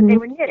 but they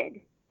were knitted,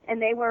 and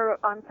they were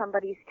on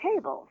somebody's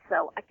table.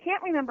 So I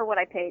can't remember what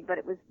I paid, but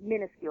it was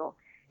minuscule.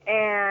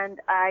 and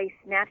I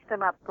snatched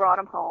them up, brought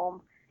them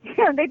home.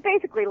 They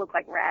basically look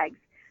like rags,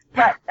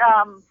 but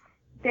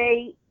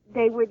they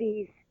were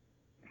these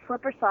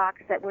slipper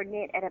socks that were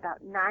knit at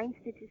about 9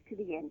 stitches to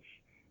the inch.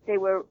 They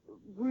were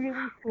really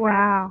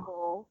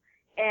scratchable,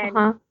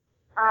 and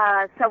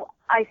so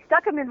I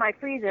stuck them in my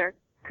freezer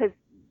because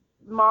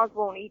moths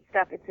won't eat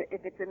stuff if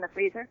it's in the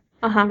freezer.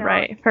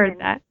 Right. I've heard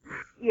that.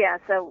 Yeah,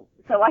 so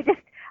I've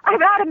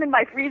had them in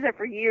my freezer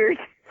for years.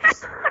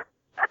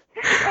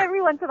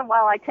 Every once in a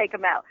while I take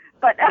them out,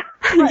 but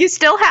you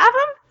still have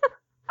them?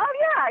 Oh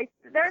yeah,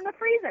 they're in the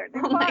freezer.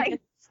 They're fine.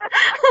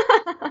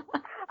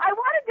 I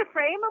wanted to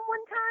frame them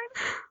one time.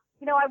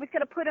 I was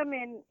going to put them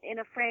in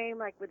a frame,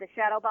 like with a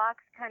shadow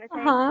box kind of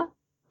thing.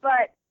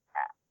 But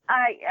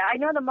I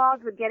know the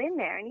moths would get in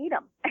there and eat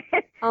them.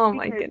 Oh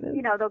my goodness.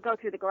 They'll go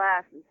through the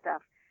glass and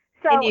stuff.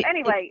 So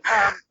anyway,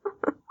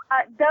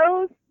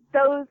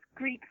 those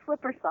Greek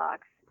slipper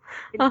socks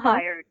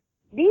inspired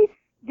these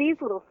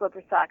little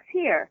slipper socks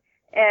here,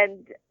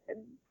 and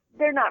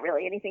they're not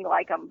really anything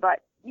like them,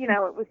 but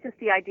it was just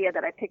the idea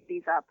that I picked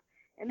these up.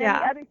 And then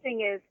the other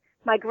thing is,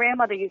 my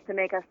grandmother used to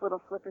make us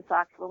little slipper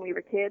socks when we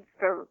were kids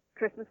for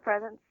Christmas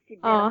presents. She'd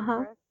make them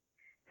for us.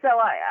 So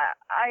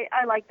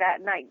I like that,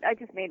 and I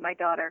just made my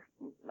daughter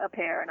a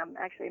pair, and I'm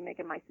actually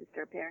making my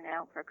sister a pair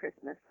now for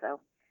Christmas. So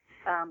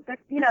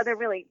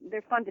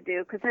they're fun to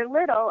do because they're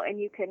little, and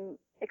you can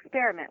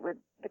experiment with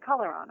the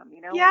color on them.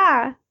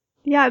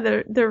 Yeah,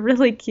 they're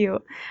really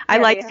cute. I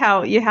liked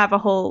how you have a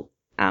whole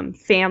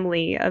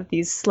family of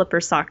these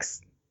slipper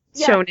socks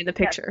shown in the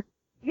picture.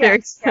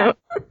 Very cute.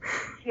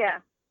 Yeah.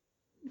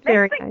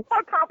 Very nice. It's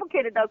more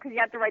complicated, though, because you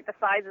have to write the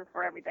sizes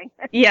for everything.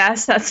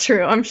 Yes, that's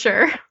true, I'm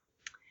sure.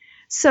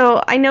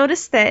 So I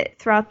noticed that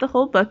throughout the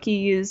whole book you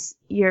use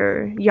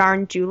your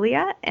yarn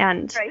Julia,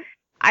 and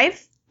I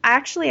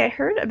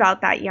heard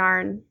about that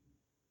yarn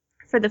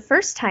for the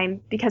first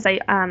time because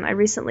I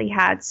recently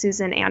had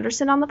Susan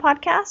Anderson on the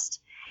podcast.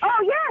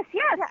 Oh, yes,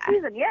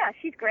 Susan,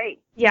 she's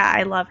great. Yeah,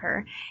 I love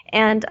her.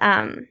 And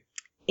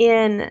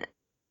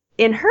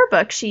in her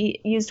book, she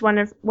used one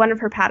of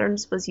her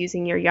patterns was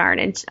using your yarn,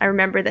 and I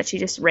remember that she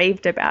just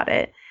raved about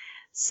it.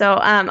 So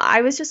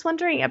I was just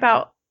wondering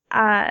about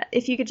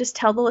if you could just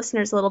tell the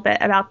listeners a little bit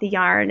about the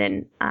yarn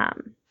and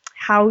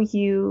how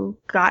you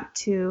got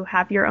to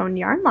have your own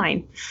yarn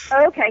line.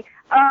 Okay.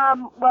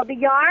 Well, the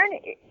yarn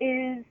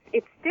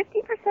it's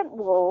 50%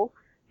 wool,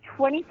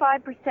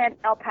 25%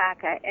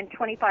 alpaca, and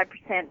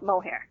 25%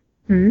 mohair.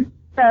 Mm-hmm.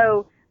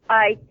 So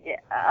I,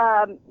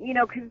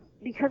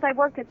 because I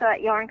worked at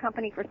that yarn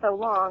company for so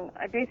long,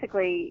 I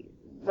basically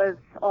was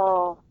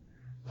all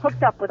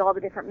hooked up with all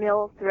the different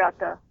mills throughout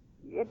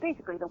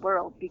basically the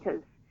world,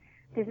 because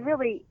there's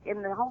really,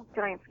 in the whole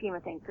giant scheme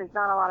of things, there's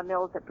not a lot of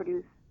mills that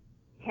produce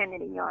hand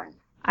knitting yarns.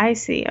 I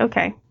see.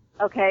 Okay.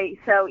 Okay,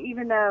 so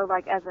even though,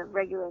 like, as a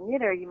regular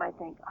knitter, you might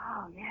think,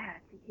 oh yeah,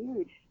 it's a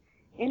huge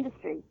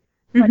industry,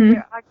 but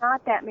there are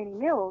not that many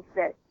mills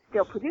that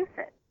still produce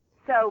it.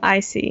 So I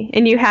see.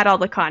 And you had all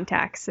the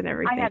contacts and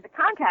everything. I had the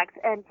contacts,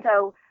 and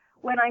so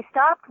when I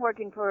stopped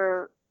working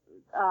for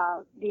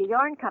the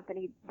yarn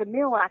company, the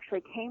mill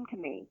actually came to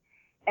me,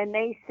 and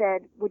they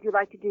said, would you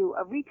like to do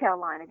a retail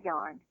line of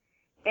yarn?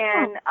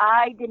 And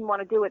I didn't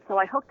want to do it, so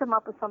I hooked them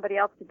up with somebody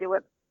else to do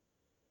it.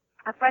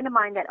 A friend of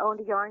mine that owned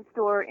a yarn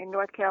store in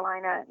North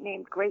Carolina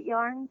named Great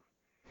Yarns,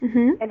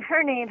 and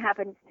her name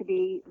happens to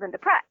be Linda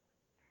Pratt.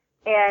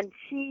 And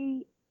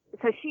she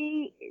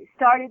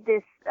started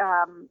this,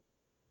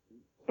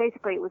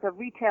 basically it was a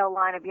retail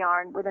line of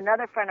yarn with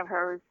another friend of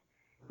hers.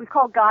 It was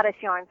called Goddess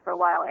Yarns for a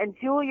while, and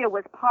Julia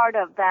was part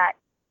of that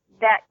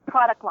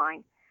product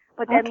line.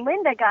 But then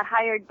Linda got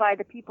hired by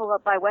the people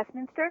up by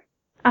Westminster.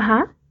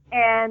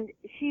 And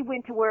she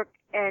went to work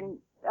and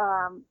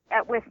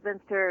at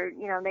Westminster,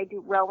 they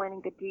do Rowan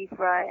and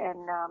Gadifra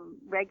and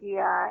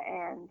Regia,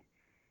 and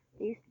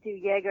they used to do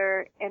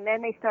Jaeger, and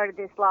then they started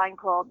this line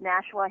called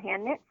Nashua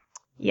Hand Knits.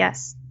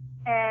 Yes.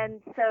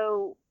 And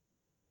so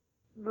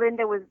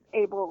Linda was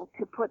able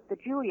to put the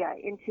Julia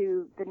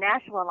into the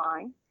Nashua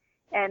line,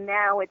 and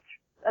now it's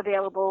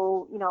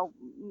available,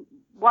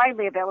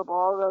 widely available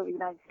all over the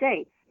United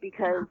States,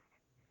 because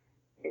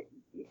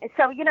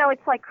so,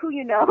 it's like who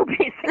you know,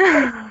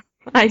 basically.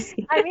 I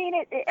see. I mean,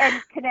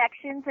 and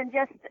connections and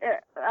just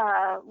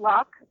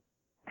luck.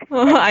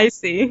 Oh, I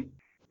see.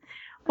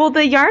 Well,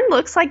 the yarn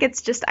looks like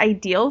it's just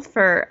ideal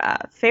for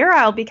Fair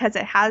Isle because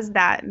it has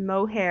that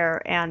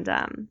mohair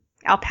and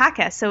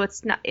alpaca, so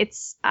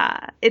it's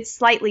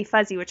slightly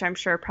fuzzy, which I'm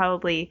sure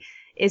probably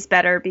is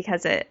better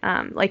because it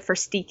like for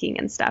steeking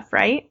and stuff,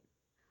 right?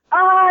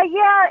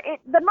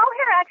 The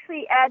mohair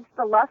actually adds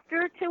the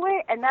luster to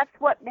it, and that's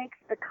what makes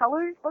the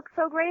colors look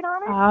so great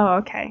on it. Oh,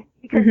 okay.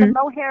 Because the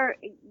mohair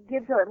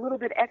gives it a little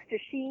bit extra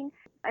sheen,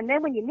 and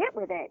then when you knit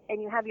with it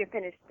and you have your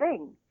finished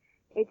thing,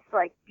 it's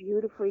like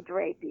beautifully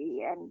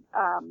drapey, and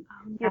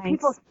nice.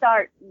 People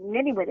start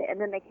knitting with it and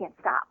then they can't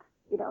stop,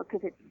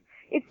 because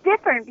it's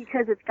different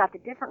because it's got the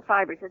different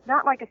fibers. It's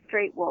not like a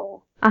straight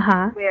wool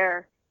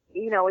where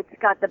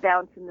it's got the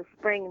bounce and the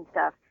spring and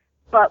stuff.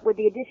 But with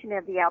the addition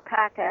of the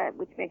alpaca,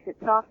 which makes it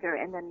softer,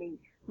 and then the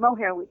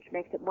mohair, which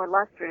makes it more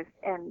lustrous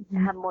and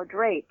have more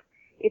drape.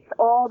 It's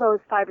all those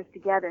fibers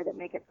together that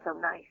make it so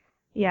nice.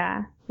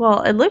 Yeah.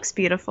 Well, it looks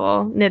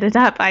beautiful knitted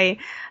up.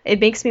 It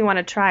makes me want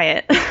to try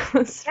it.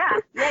 Yeah,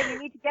 you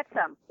need to get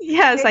some.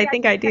 Yes, Maybe I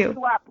think I do. set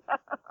you up.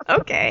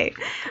 Okay.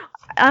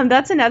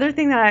 That's another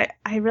thing that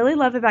I really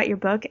love about your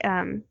book.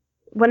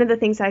 One of the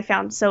things I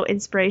found so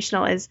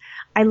inspirational is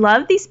I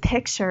love these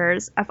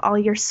pictures of all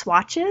your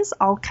swatches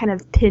all kind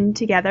of pinned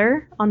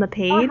together on the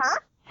page.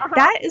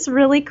 That is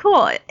really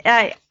cool.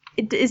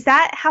 Is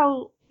that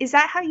how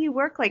you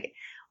work? Like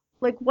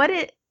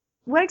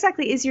what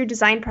exactly is your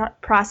design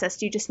process?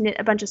 Do you just knit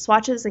a bunch of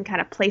swatches and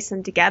kind of place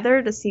them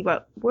together to see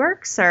what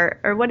works,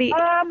 or what do you?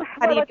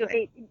 How do you do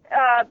it?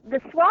 The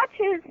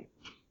swatches,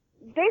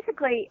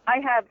 basically,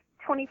 I have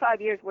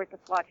 25 years worth of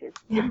swatches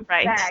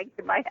right. bags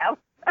in my house.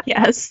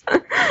 Yes.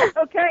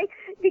 Okay,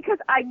 because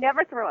I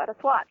never throw out a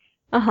swatch.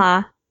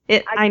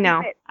 I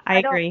know. I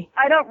agree.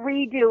 I don't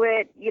redo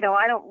it.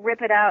 I don't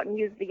rip it out and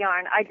use the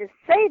yarn. I just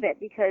save it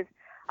because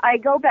I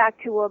go back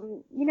to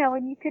them,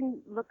 and you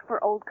can look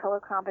for old color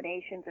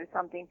combinations or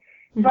something.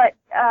 Mm-hmm. But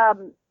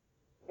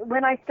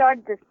when I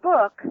started this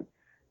book,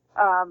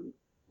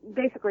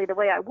 basically the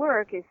way I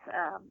work is,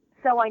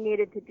 so I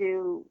needed to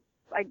do,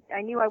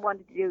 I knew I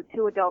wanted to do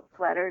 2 adult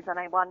sweaters, and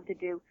I wanted to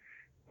do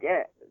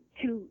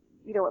 2,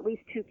 at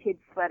least 2 kids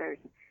sweaters.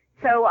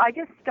 So I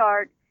just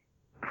start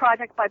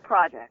project by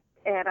project,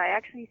 and I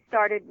actually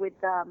started with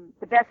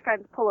the Best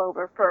Friends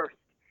pullover first.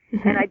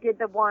 Mm-hmm. And I did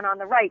the one on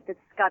the right that's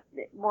got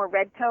more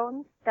red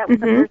tones. That was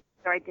the first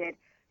sweater I did.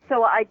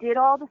 So I did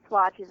all the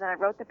swatches, and I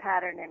wrote the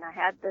pattern, and I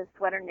had the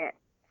sweater knit.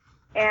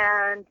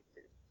 And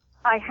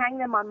I hang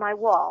them on my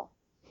wall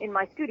in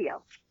my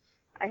studio.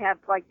 I have,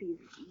 like, these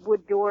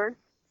wood doors.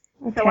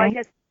 Okay. So I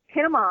just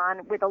pin them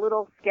on with a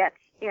little sketch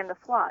and the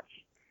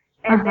swatch.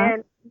 And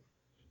then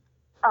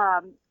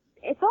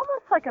it's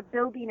almost like a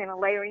building and a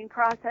layering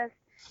process.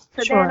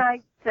 So then I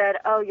said,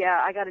 oh,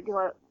 yeah, I got to do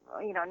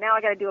now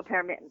I got to do a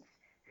pair of mittens.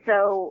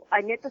 So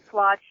I knit the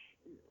swatch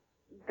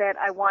that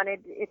I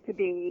wanted it to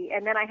be,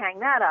 and then I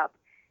hang that up.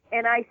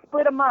 And I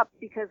split them up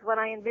because when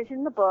I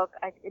envisioned the book,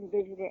 I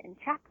envisioned it in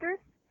chapters.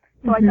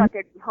 So I thought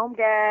there'd be home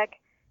deck,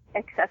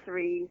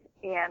 accessories,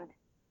 and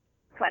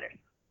sweaters.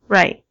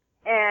 Right.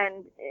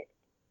 And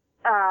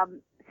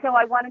so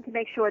I wanted to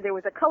make sure there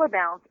was a color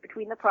balance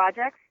between the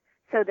projects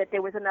so that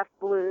there was enough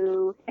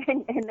blue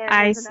and then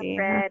there was enough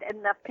red and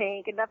enough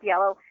pink, enough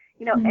yellow,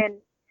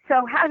 and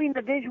so having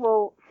the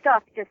visual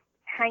stuff just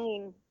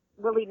hanging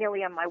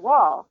willy-nilly on my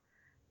wall,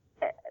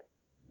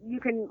 you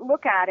can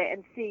look at it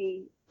and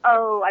see,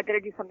 oh, I better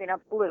do something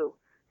else blue.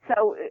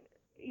 So,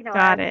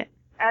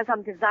 as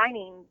I'm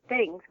designing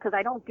things, because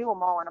I don't do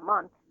them all in a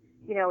month,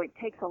 it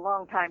takes a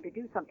long time to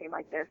do something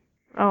like this.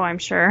 Oh, I'm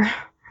sure.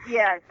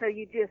 Yeah, so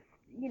you just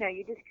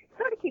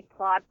sort of keep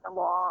plodding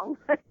along,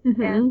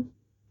 and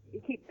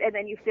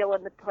then you fill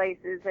in the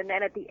places, and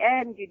then at the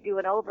end you do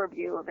an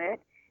overview of it.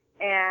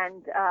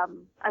 And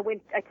I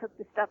took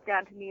the stuff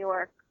down to New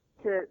York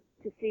to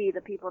see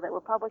the people that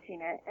were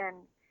publishing it, and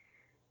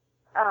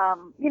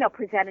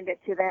presented it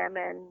to them,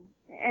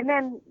 and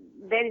then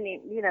they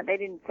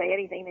didn't say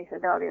anything. They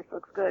said, "Oh, this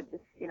looks good.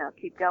 Just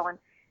keep going."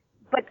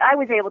 But I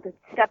was able to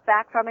step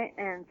back from it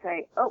and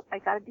say, "Oh, I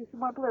got to do some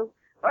more blue,"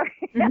 or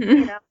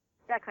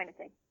that kind of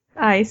thing.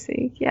 I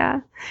see.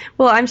 Yeah.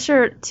 Well, I'm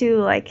sure too,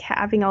 like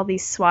having all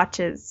these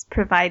swatches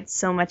provides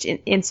so much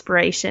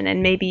inspiration,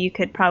 and maybe you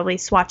could probably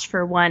swatch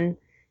for one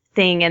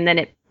thing and then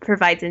it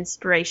provides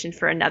inspiration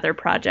for another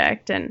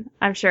project, and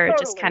I'm sure it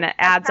just kind of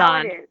adds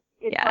on.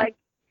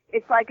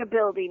 It's like a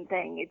building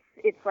thing.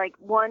 It's like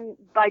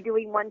by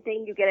doing one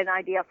thing you get an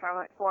idea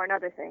for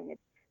another thing.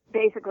 It's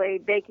basically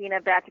baking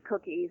a batch of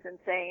cookies and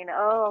saying,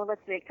 "Oh,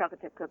 let's make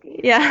chocolate chip cookies."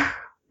 Yeah.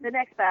 The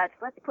next batch,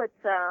 let's put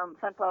some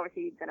sunflower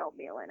seeds and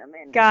oatmeal in them.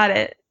 And, got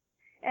it.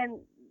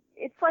 And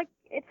it's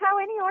how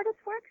any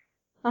artist works.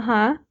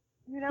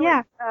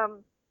 Yeah.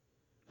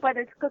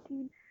 Whether it's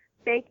cooking,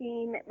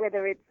 baking,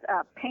 whether it's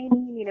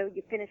painting,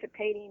 you finish a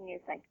painting and you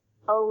think,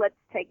 oh, let's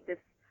take this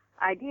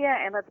idea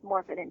and let's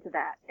morph it into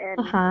that.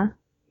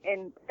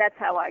 And that's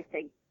how I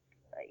think.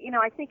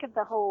 I think of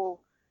the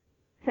whole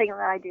thing that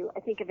I do.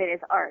 I think of it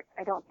as art.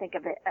 I don't think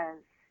of it as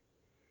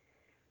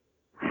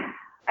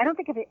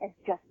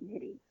just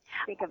knitting.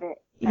 I think of it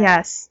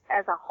as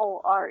a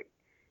whole art.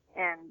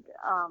 And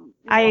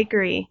I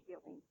agree.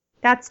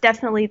 That's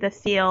definitely the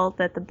feel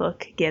that the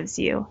book gives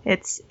you.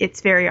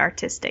 It's very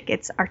artistic.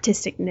 It's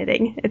artistic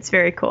knitting. It's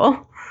very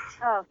cool.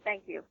 Oh,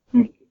 thank you.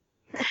 Thank you.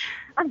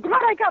 I'm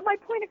glad I got my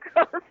point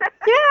across.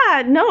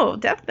 Yeah, no,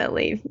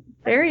 definitely.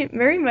 Very,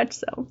 very much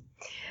so.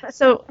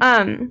 So,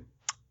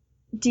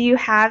 do you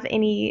have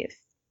any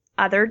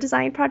other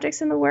design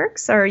projects in the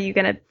works, or are you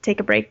going to take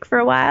a break for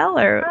a while,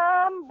 or?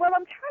 Well,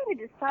 I'm trying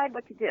to decide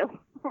what to do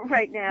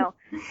right now.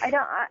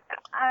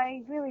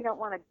 I really don't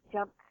want to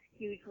jump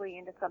hugely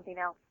into something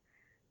else.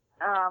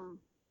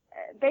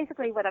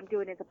 Basically what I'm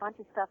doing is a bunch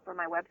of stuff for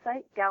my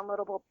website,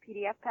 downloadable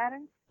PDF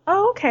patterns.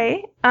 Oh,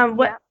 okay.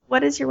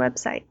 What is your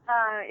website?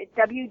 It's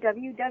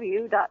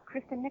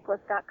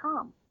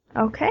www.KristenNicholas.com.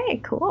 Okay,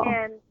 cool.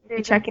 And Be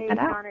there's a checking page that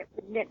out. on it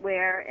with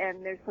knitwear,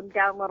 and there's some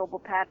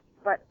downloadable patches,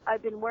 but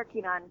I've been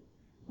working on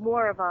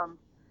more of them.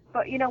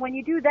 But, when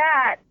you do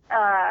that,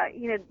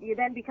 you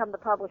then become the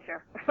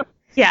publisher.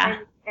 Yeah.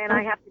 And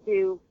I have to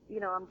do,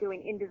 I'm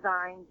doing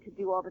InDesign to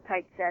do all the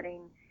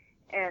typesetting,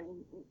 and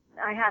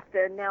I have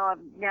to, now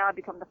I've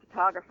become the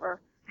photographer.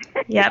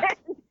 Yep.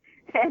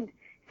 And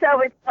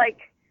so it's like,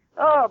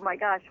 oh my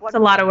gosh. It's a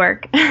lot of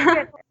work.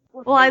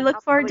 Well, I see. look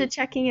I'll forward to probably-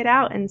 checking it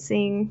out and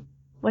seeing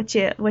what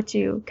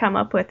you come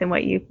up with and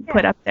what you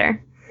put up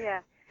there. Yeah.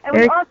 And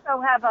Very- we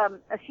also have a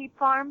sheep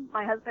farm,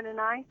 my husband and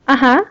I.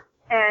 Uh-huh.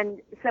 And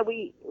so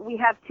we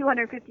have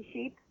 250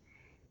 sheep.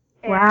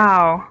 And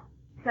Wow.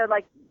 So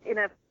like in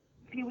a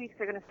few weeks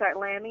they're going to start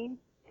lambing,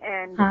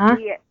 and Uh-huh.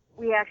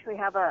 we actually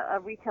have a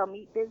retail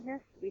meat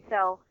business. We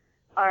sell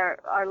our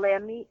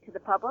lamb meat to the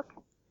public.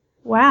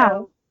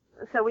 Wow.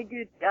 So we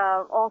do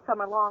all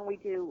summer long. We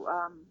do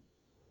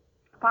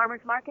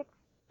farmers markets,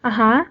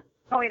 Uh-huh.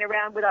 going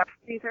around with our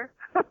freezer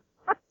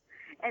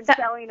and That-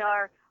 selling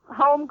our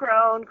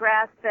homegrown,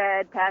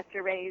 grass-fed,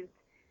 pasture-raised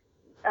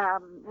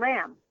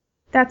lamb.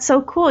 That's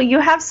so cool. You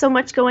have so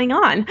much going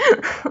on.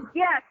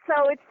 Yeah,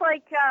 so it's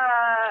like,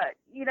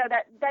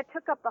 that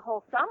took up the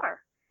whole summer.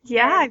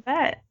 Yeah, I And-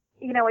 bet.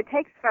 It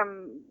takes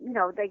from,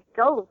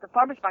 the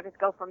farmers markets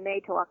go from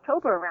May till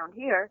October around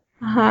here.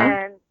 Uh-huh.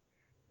 And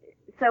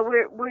so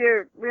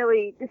we're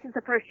really, this is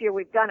the first year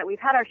we've done it. We've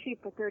had our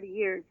sheep for 30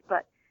 years,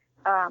 but,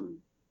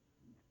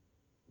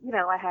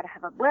 I had to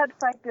have a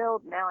website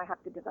built. Now I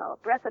have to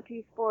develop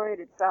recipes for it.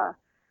 It's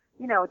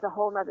it's a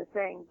whole nother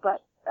thing,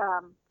 but,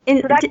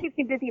 And so that keeps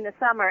me busy in the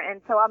summer,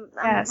 and so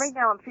Yes. right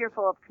now I'm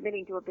fearful of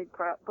committing to a big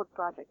book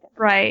project.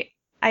 right.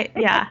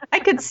 I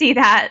could see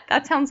that.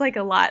 That sounds like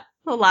a lot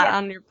Yeah.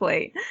 on your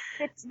plate.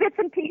 Bits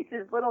and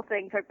pieces, little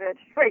things are good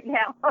right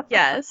now.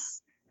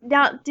 Yes.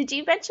 Now, did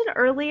you mention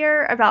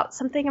earlier about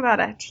something about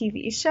a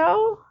TV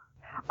show?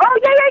 Oh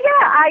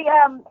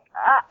yeah.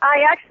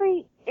 I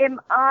actually am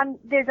on.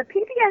 There's a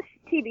PBS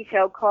TV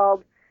show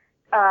called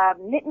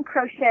Knit and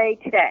Crochet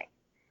Today,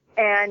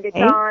 and it's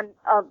Okay. on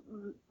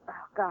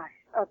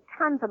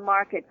tons of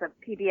markets of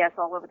PBS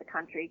all over the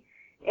country.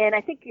 And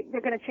I think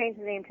they're going to change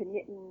the name to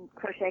Knit and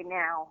Crochet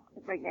now.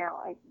 Right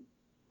now,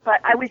 but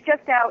I was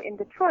just out in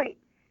Detroit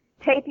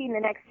taping the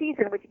next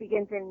season, which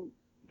begins in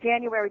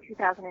January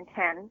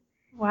 2010.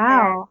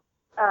 Wow.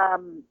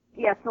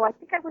 Yeah, so I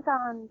think I was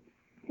on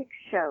 6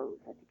 shows,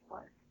 I think it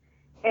was.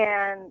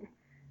 And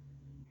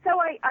so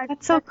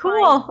That's so my-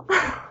 cool.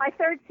 My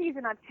 3rd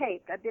season I've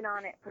taped. I've been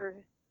on it for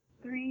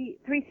three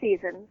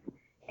seasons.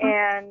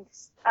 And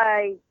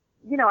I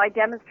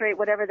demonstrate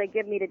whatever they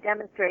give me to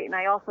demonstrate, and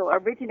I also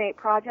originate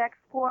projects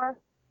for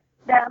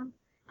them,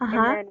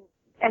 Uh-huh.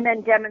 and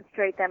then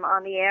demonstrate them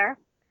on the air.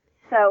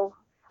 So,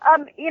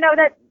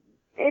 that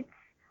it's,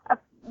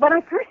 when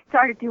I first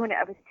started doing it,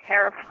 I was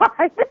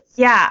terrified.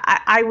 Yeah,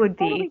 I would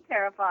Totally be.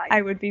 terrified.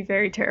 I would be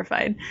very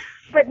terrified.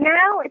 But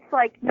now it's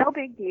like no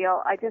big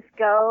deal. I just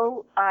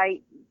go,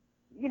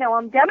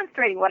 I'm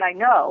demonstrating what I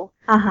know,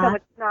 Uh-huh. so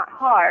it's not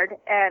hard,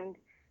 and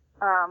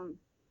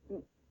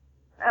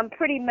I'm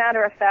pretty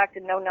matter of fact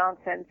and no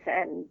nonsense,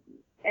 and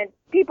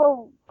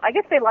people, I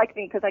guess they like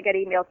me because I get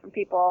emails from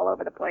people all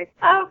over the place.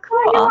 Oh, Oh,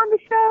 you're cool. on the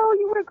show,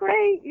 you were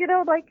great,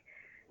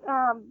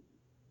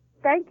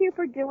 thank you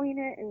for doing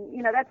it,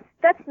 and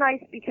that's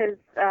nice because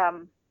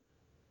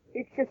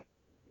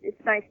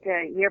it's nice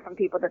to hear from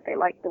people that they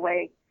like the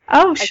way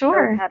Oh, I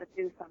sure. showed how to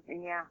do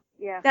something. Yeah.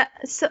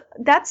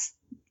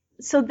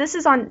 So this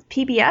is on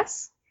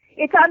PBS?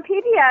 It's on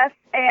PBS,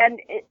 and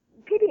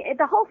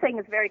the whole thing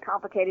is very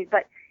complicated,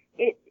 but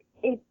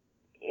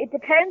it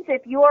depends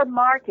if your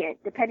market,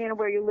 depending on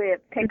where you live,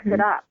 picks it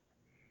up.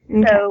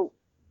 Okay. So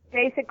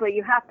basically,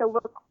 you have to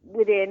look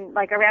within,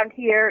 like around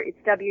here, it's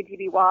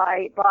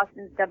WGBY,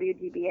 Boston's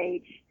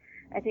WGBH,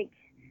 I think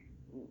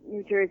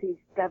New Jersey's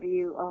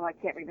I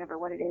can't remember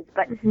what it is,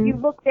 but Mhm. you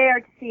look there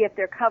to see if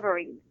they're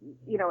covering,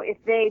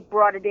 if they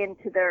brought it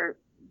into their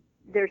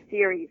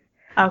series.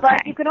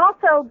 But you Okay. can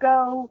also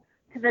go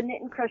to the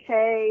Knit and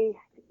Crochet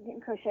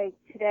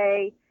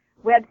Today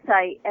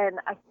website, and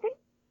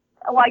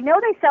I know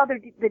they sell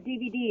the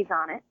DVDs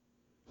on it,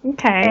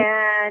 Okay.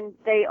 and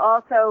they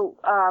also,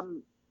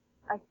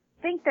 I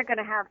think they're going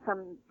to have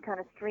some kind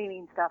of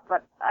streaming stuff,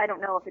 but I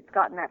don't know if it's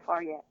gotten that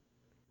far yet.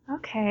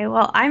 Okay.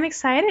 Well, I'm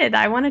excited.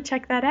 I want to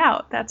check that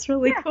out. That's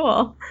really Yeah.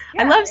 cool.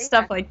 I Yeah, love yeah.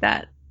 stuff like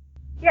that.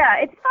 Yeah,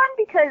 it's fun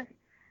because,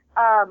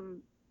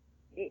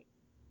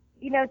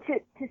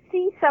 to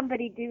see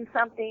somebody do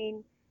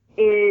something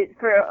is,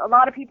 for a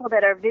lot of people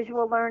that are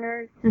visual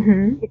learners,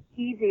 Mhm. it's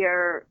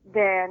easier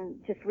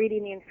than just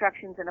reading the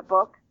instructions in a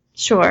book.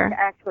 Sure. To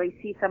actually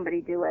see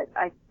somebody do it.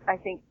 I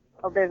think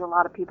there's a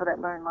lot of people that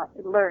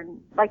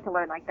like to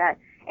learn like that.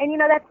 And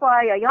that's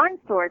why a yarn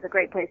store is a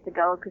great place to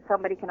go, because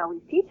somebody can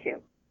always teach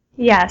you.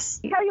 Yes.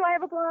 Tell you I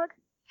have a blog?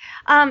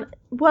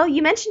 Well,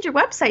 you mentioned your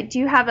website. Do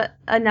you have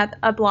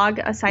a blog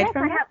aside Yes,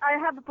 from that? I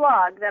have a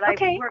blog that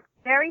Okay. I've worked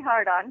very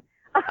hard on.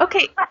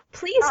 Okay.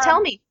 Please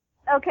tell me.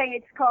 Okay,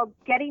 it's called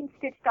Getting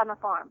Stitched on the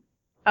Farm.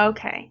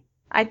 Okay.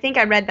 I think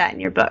I read that in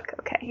your book.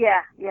 Okay.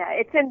 Yeah.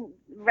 It's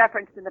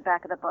referenced in the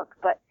back of the book,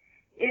 but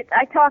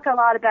I talk a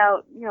lot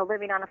about,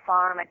 living on a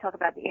farm. I talk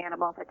about the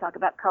animals. I talk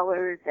about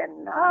colors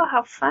and. Oh,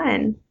 how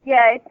fun!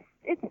 Yeah,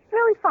 it's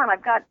really fun.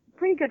 I've got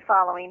pretty good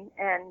following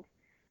and.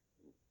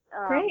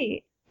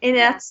 Great. And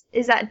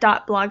is that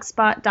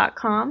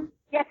 .blogspot.com?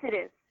 Yes, it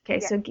is. Okay,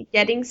 yes. So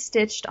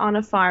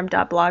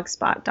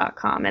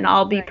gettingstitchedonafarm.blogspot.com, and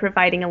I'll be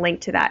providing a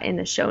link to that in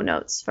the show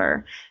notes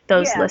for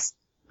those lists.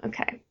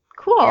 Okay,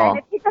 cool. Yeah, and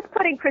if you just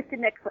put in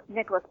Kristen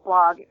Nicholas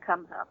blog, it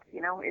comes up.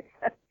 It's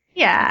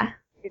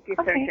if you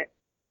search it.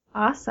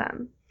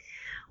 Awesome.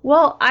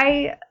 Well,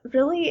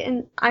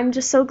 I'm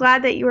just so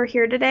glad that you were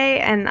here today,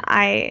 and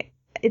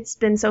it's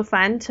been so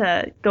fun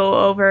to go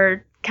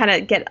over, kind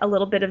of get a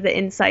little bit of the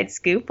inside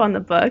scoop on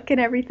the book and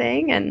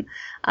everything, and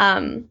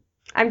I'm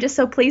just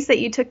so pleased that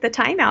you took the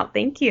time out.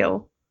 Thank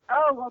you.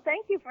 Oh, well,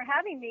 thank you for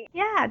having me.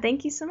 Yeah,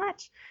 thank you so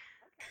much.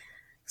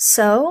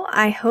 So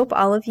I hope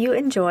all of you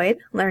enjoyed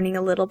learning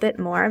a little bit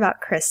more about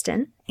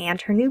Kristen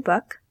and her new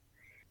book.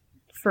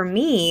 For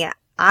me,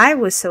 I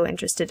was so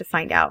interested to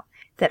find out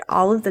that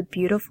all of the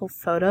beautiful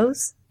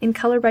photos in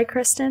Color by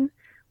Kristen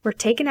were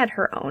taken at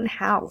her own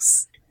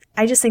house.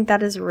 I just think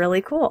that is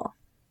really cool.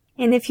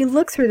 And if you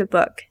look through the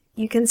book,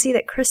 you can see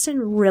that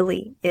Kristen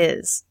really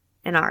is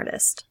an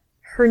artist.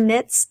 Her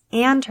knits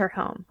and her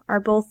home are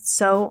both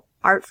so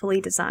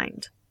artfully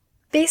designed.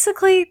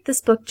 Basically,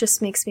 this book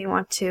just makes me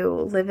want to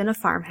live in a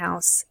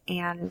farmhouse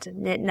and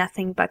knit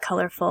nothing but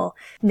colorful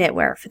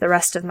knitwear for the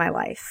rest of my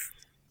life.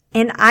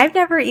 And I've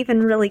never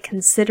even really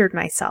considered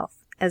myself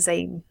as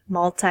a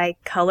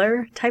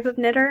multi-color type of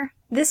knitter.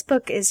 This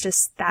book is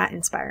just that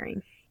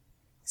inspiring.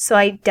 So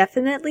I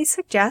definitely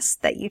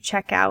suggest that you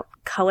check out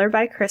Color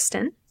by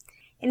Kristen.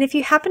 And if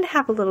you happen to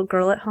have a little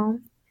girl at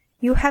home,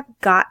 you have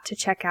got to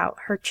check out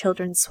her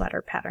children's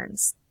sweater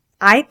patterns.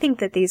 I think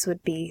that these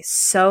would be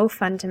so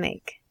fun to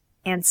make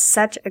and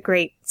such a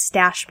great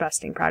stash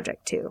busting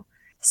project too.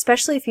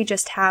 Especially if you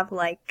just have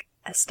like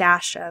a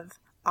stash of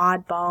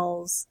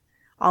oddballs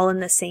all in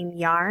the same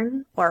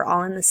yarn or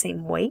all in the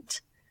same weight,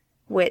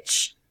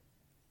 which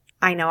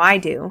I know I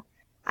do.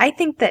 I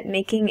think that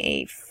making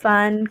a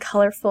fun,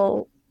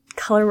 colorful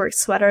colorwork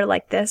sweater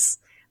like this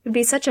would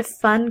be such a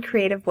fun,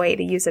 creative way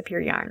to use up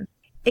your yarn.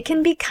 It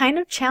can be kind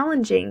of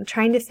challenging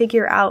trying to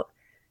figure out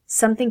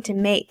something to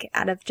make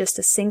out of just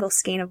a single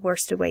skein of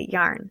worsted weight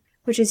yarn,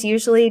 which is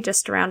usually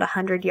just around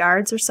 100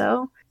 yards or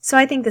so. So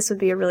I think this would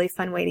be a really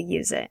fun way to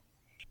use it.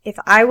 If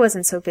I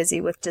wasn't so busy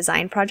with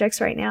design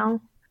projects right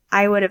now,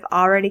 I would have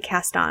already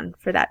cast on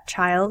for that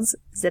child's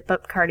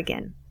zip-up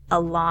cardigan a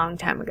long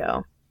time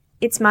ago.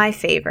 It's my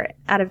favorite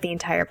out of the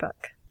entire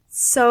book.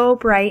 So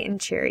bright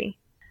and cheery.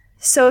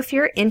 So if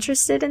you're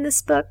interested in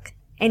this book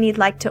and you'd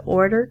like to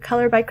order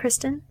Color by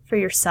Kristen for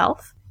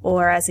yourself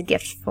or as a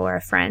gift for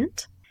a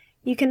friend,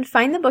 you can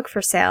find the book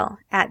for sale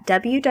at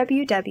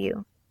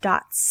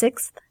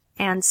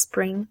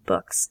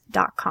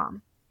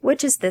www.sixthandspringbooks.com,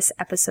 which is this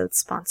episode's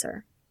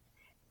sponsor.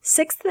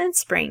 Sixth and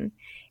Spring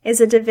is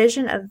a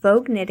division of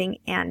Vogue Knitting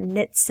and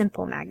Knit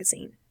Simple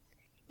magazine.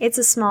 It's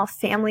a small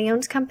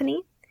family-owned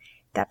company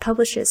that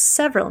publishes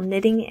several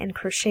knitting and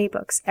crochet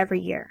books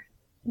every year.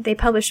 They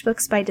publish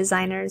books by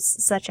designers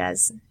such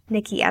as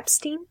Nikki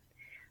Epstein,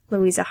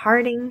 Louisa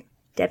Harding,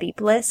 Debbie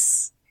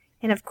Bliss,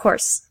 and of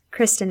course,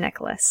 Kristen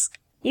Nicholas.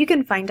 You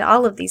can find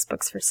all of these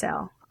books for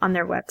sale on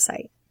their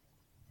website.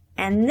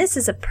 And this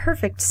is a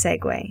perfect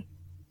segue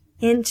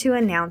into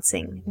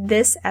announcing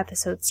this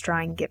episode's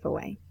drawing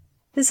giveaway.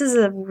 This is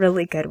a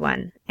really good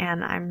one,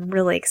 and I'm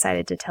really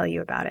excited to tell you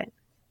about it.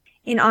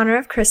 In honor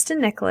of Kristen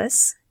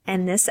Nicholas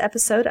and this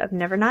episode of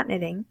Never Not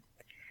Knitting,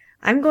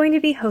 I'm going to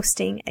be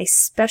hosting a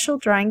special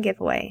drawing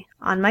giveaway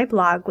on my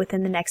blog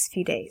within the next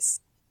few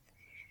days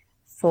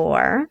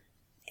for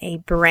a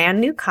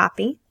brand new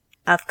copy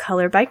of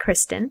Color by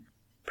Kristen,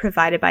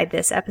 provided by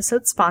this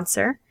episode's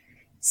sponsor,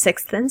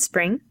 Sixth and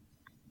Spring,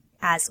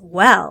 as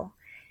well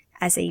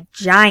as a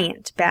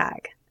giant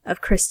bag of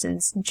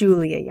Kristen's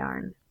Julia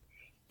yarn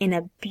in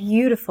a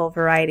beautiful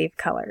variety of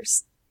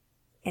colors.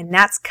 And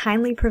that's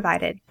kindly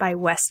provided by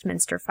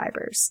Westminster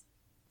Fibers.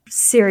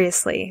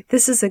 Seriously,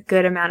 this is a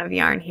good amount of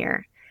yarn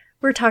here.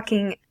 We're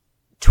talking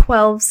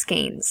 12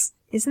 skeins.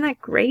 Isn't that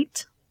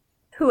great?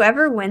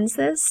 Whoever wins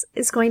this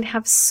is going to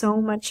have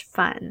so much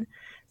fun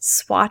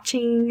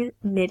swatching,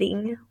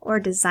 knitting, or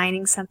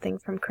designing something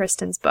from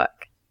Kristen's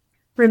book.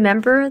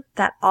 Remember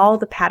that all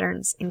the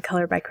patterns in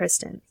Color by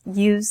Kristen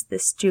use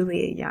this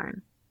Julia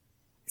yarn.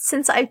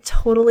 Since I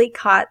totally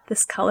caught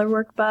this color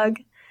work bug,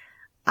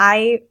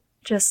 I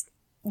just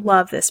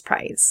love this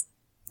prize.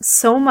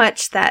 So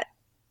much that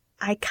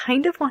I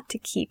kind of want to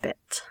keep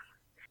it.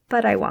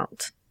 But I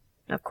won't,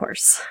 of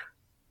course.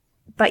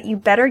 But you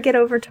better get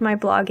over to my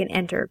blog and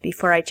enter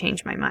before I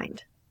change my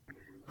mind.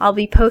 I'll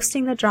be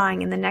posting the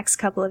drawing in the next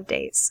couple of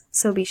days,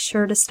 so be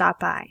sure to stop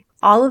by.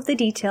 All of the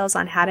details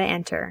on how to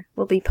enter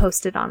will be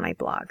posted on my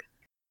blog.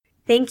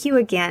 Thank you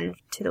again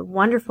to the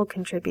wonderful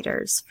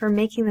contributors for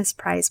making this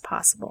prize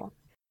possible.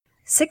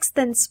 Sixth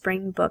and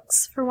Spring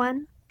Books, for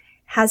one,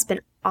 has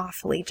been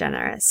awfully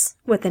generous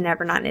with the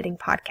Never Not Knitting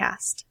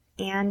podcast.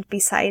 And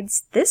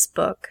besides this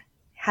book,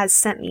 has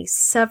sent me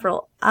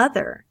several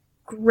other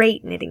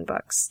great knitting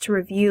books to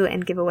review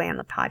and give away on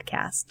the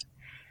podcast.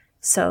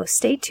 So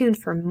stay tuned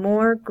for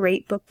more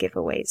great book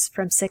giveaways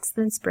from 6th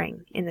and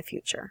Spring in the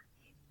future.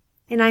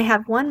 And I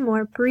have one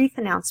more brief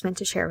announcement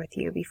to share with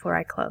you before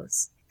I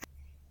close.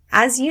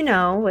 As you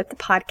know, with the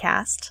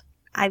podcast,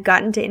 I've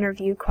gotten to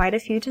interview quite a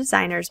few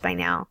designers by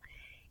now,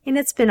 and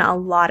it's been a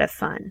lot of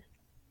fun.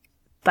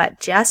 But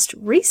just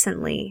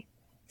recently,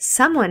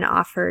 someone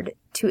offered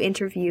to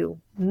interview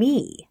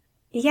me.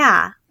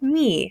 Yeah,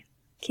 me.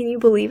 Can you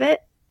believe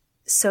it?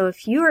 So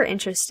if you are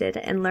interested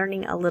in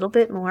learning a little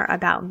bit more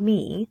about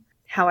me,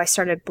 how I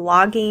started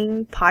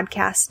blogging,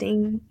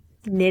 podcasting,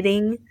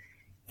 knitting,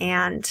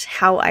 and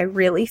how I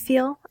really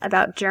feel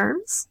about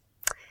germs,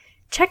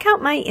 check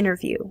out my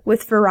interview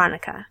with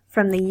Veronica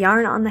from the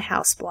Yarn on the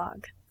House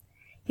blog.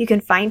 You can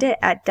find it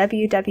at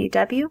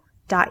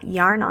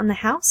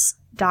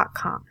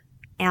www.yarnonthehouse.com,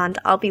 and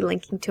I'll be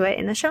linking to it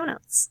in the show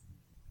notes.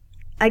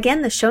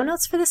 Again, the show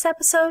notes for this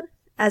episode,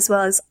 as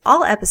well as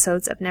all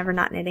episodes of Never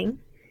Not Knitting,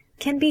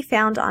 can be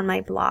found on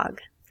my blog,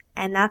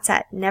 and that's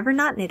at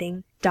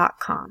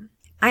nevernotknitting.com.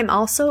 I'm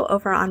also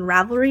over on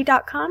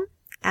Ravelry.com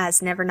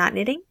as Never Not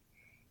Knitting,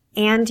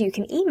 and you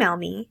can email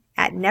me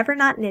at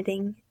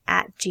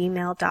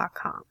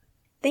nevernotknitting@gmail.com.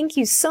 Thank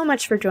you so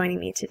much for joining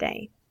me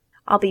today.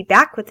 I'll be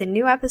back with a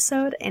new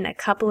episode in a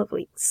couple of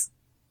weeks.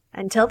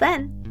 Until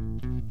then.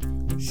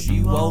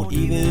 She won't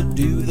even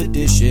do the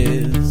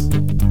dishes.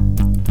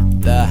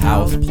 The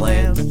house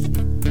plants,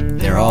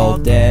 they're all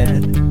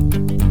dead.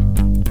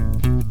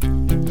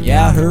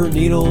 Yeah, her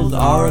needles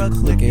are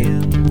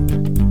a-clicking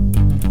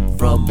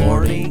from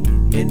morning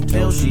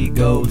until she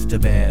goes to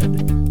bed.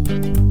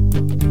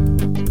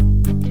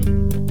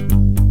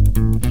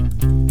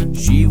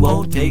 She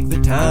won't take the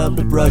time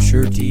to brush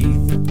her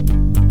teeth.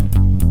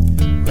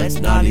 Let's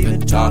not even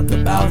talk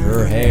about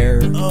her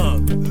hair.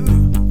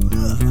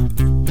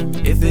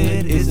 If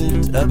it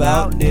isn't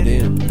about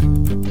knitting,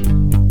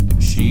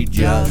 she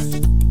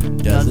just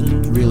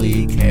doesn't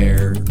really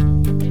care.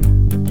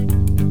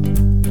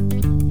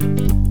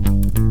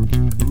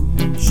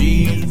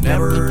 She's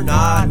never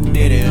not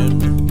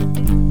knitting,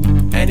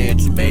 and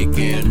it's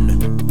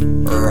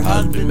making her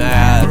husband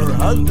mad.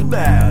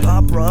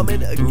 Stop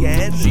ramen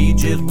again? She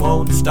just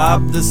won't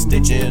stop the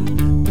stitching,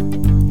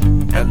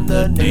 and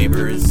the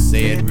neighbors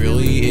say it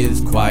really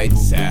is quite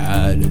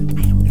sad. I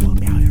don't know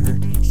about her.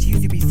 She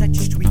used to be such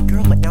a sweet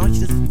girl, but now she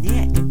doesn't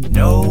knit.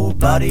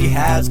 Nobody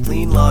has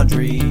clean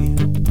laundry.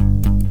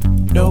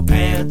 No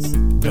pants,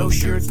 no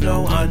shirts,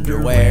 no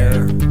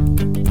underwear.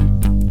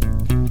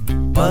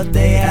 But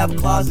they have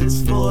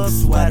closets full of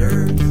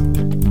sweaters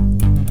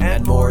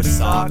and more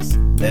socks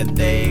than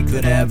they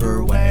could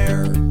ever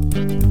wear.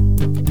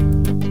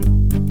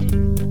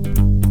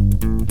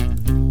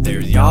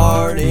 There's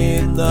yarn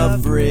in the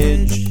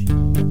fridge,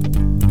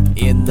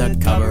 in the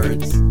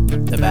cupboards,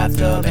 the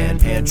bathtub and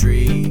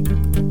pantry.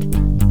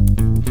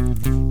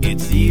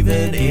 It's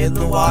even in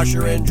the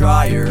washer and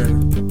dryer.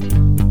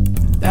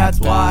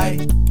 That's why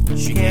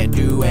she can't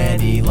do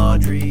any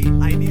laundry.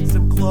 I need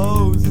some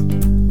clothes.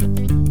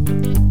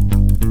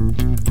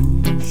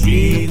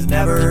 She's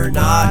never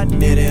not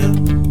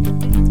knitting,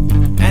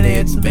 and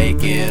it's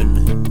making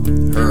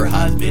her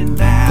husband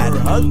mad.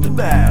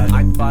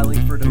 I'm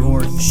filing for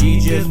divorce. She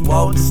just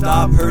won't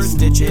stop her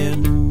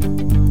stitching,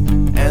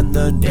 and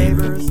the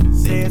neighbors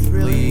say it's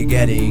really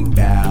getting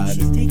bad.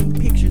 She's taking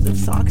pictures of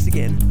socks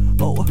again.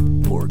 Oh,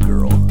 poor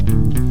girl.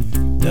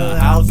 The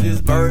house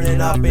is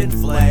burning up in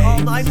Call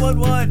flames.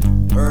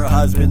 911. Her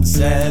husband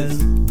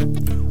says,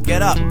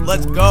 "Get up,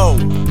 let's go."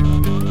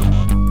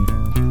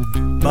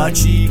 But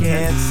she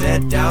can't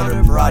set down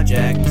her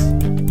project.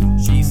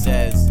 She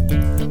says,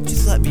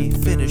 Just let me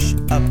finish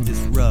up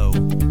this row.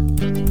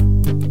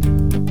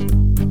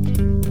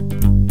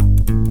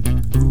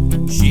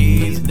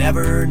 she's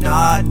never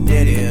not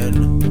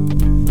knitting,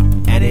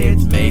 and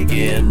it's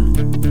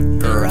making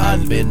her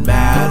husband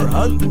mad.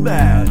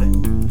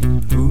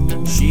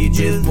 She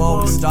just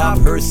won't stop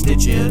her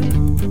stitching,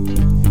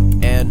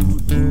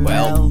 and,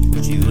 well,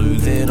 she's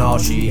losing all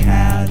she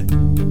had.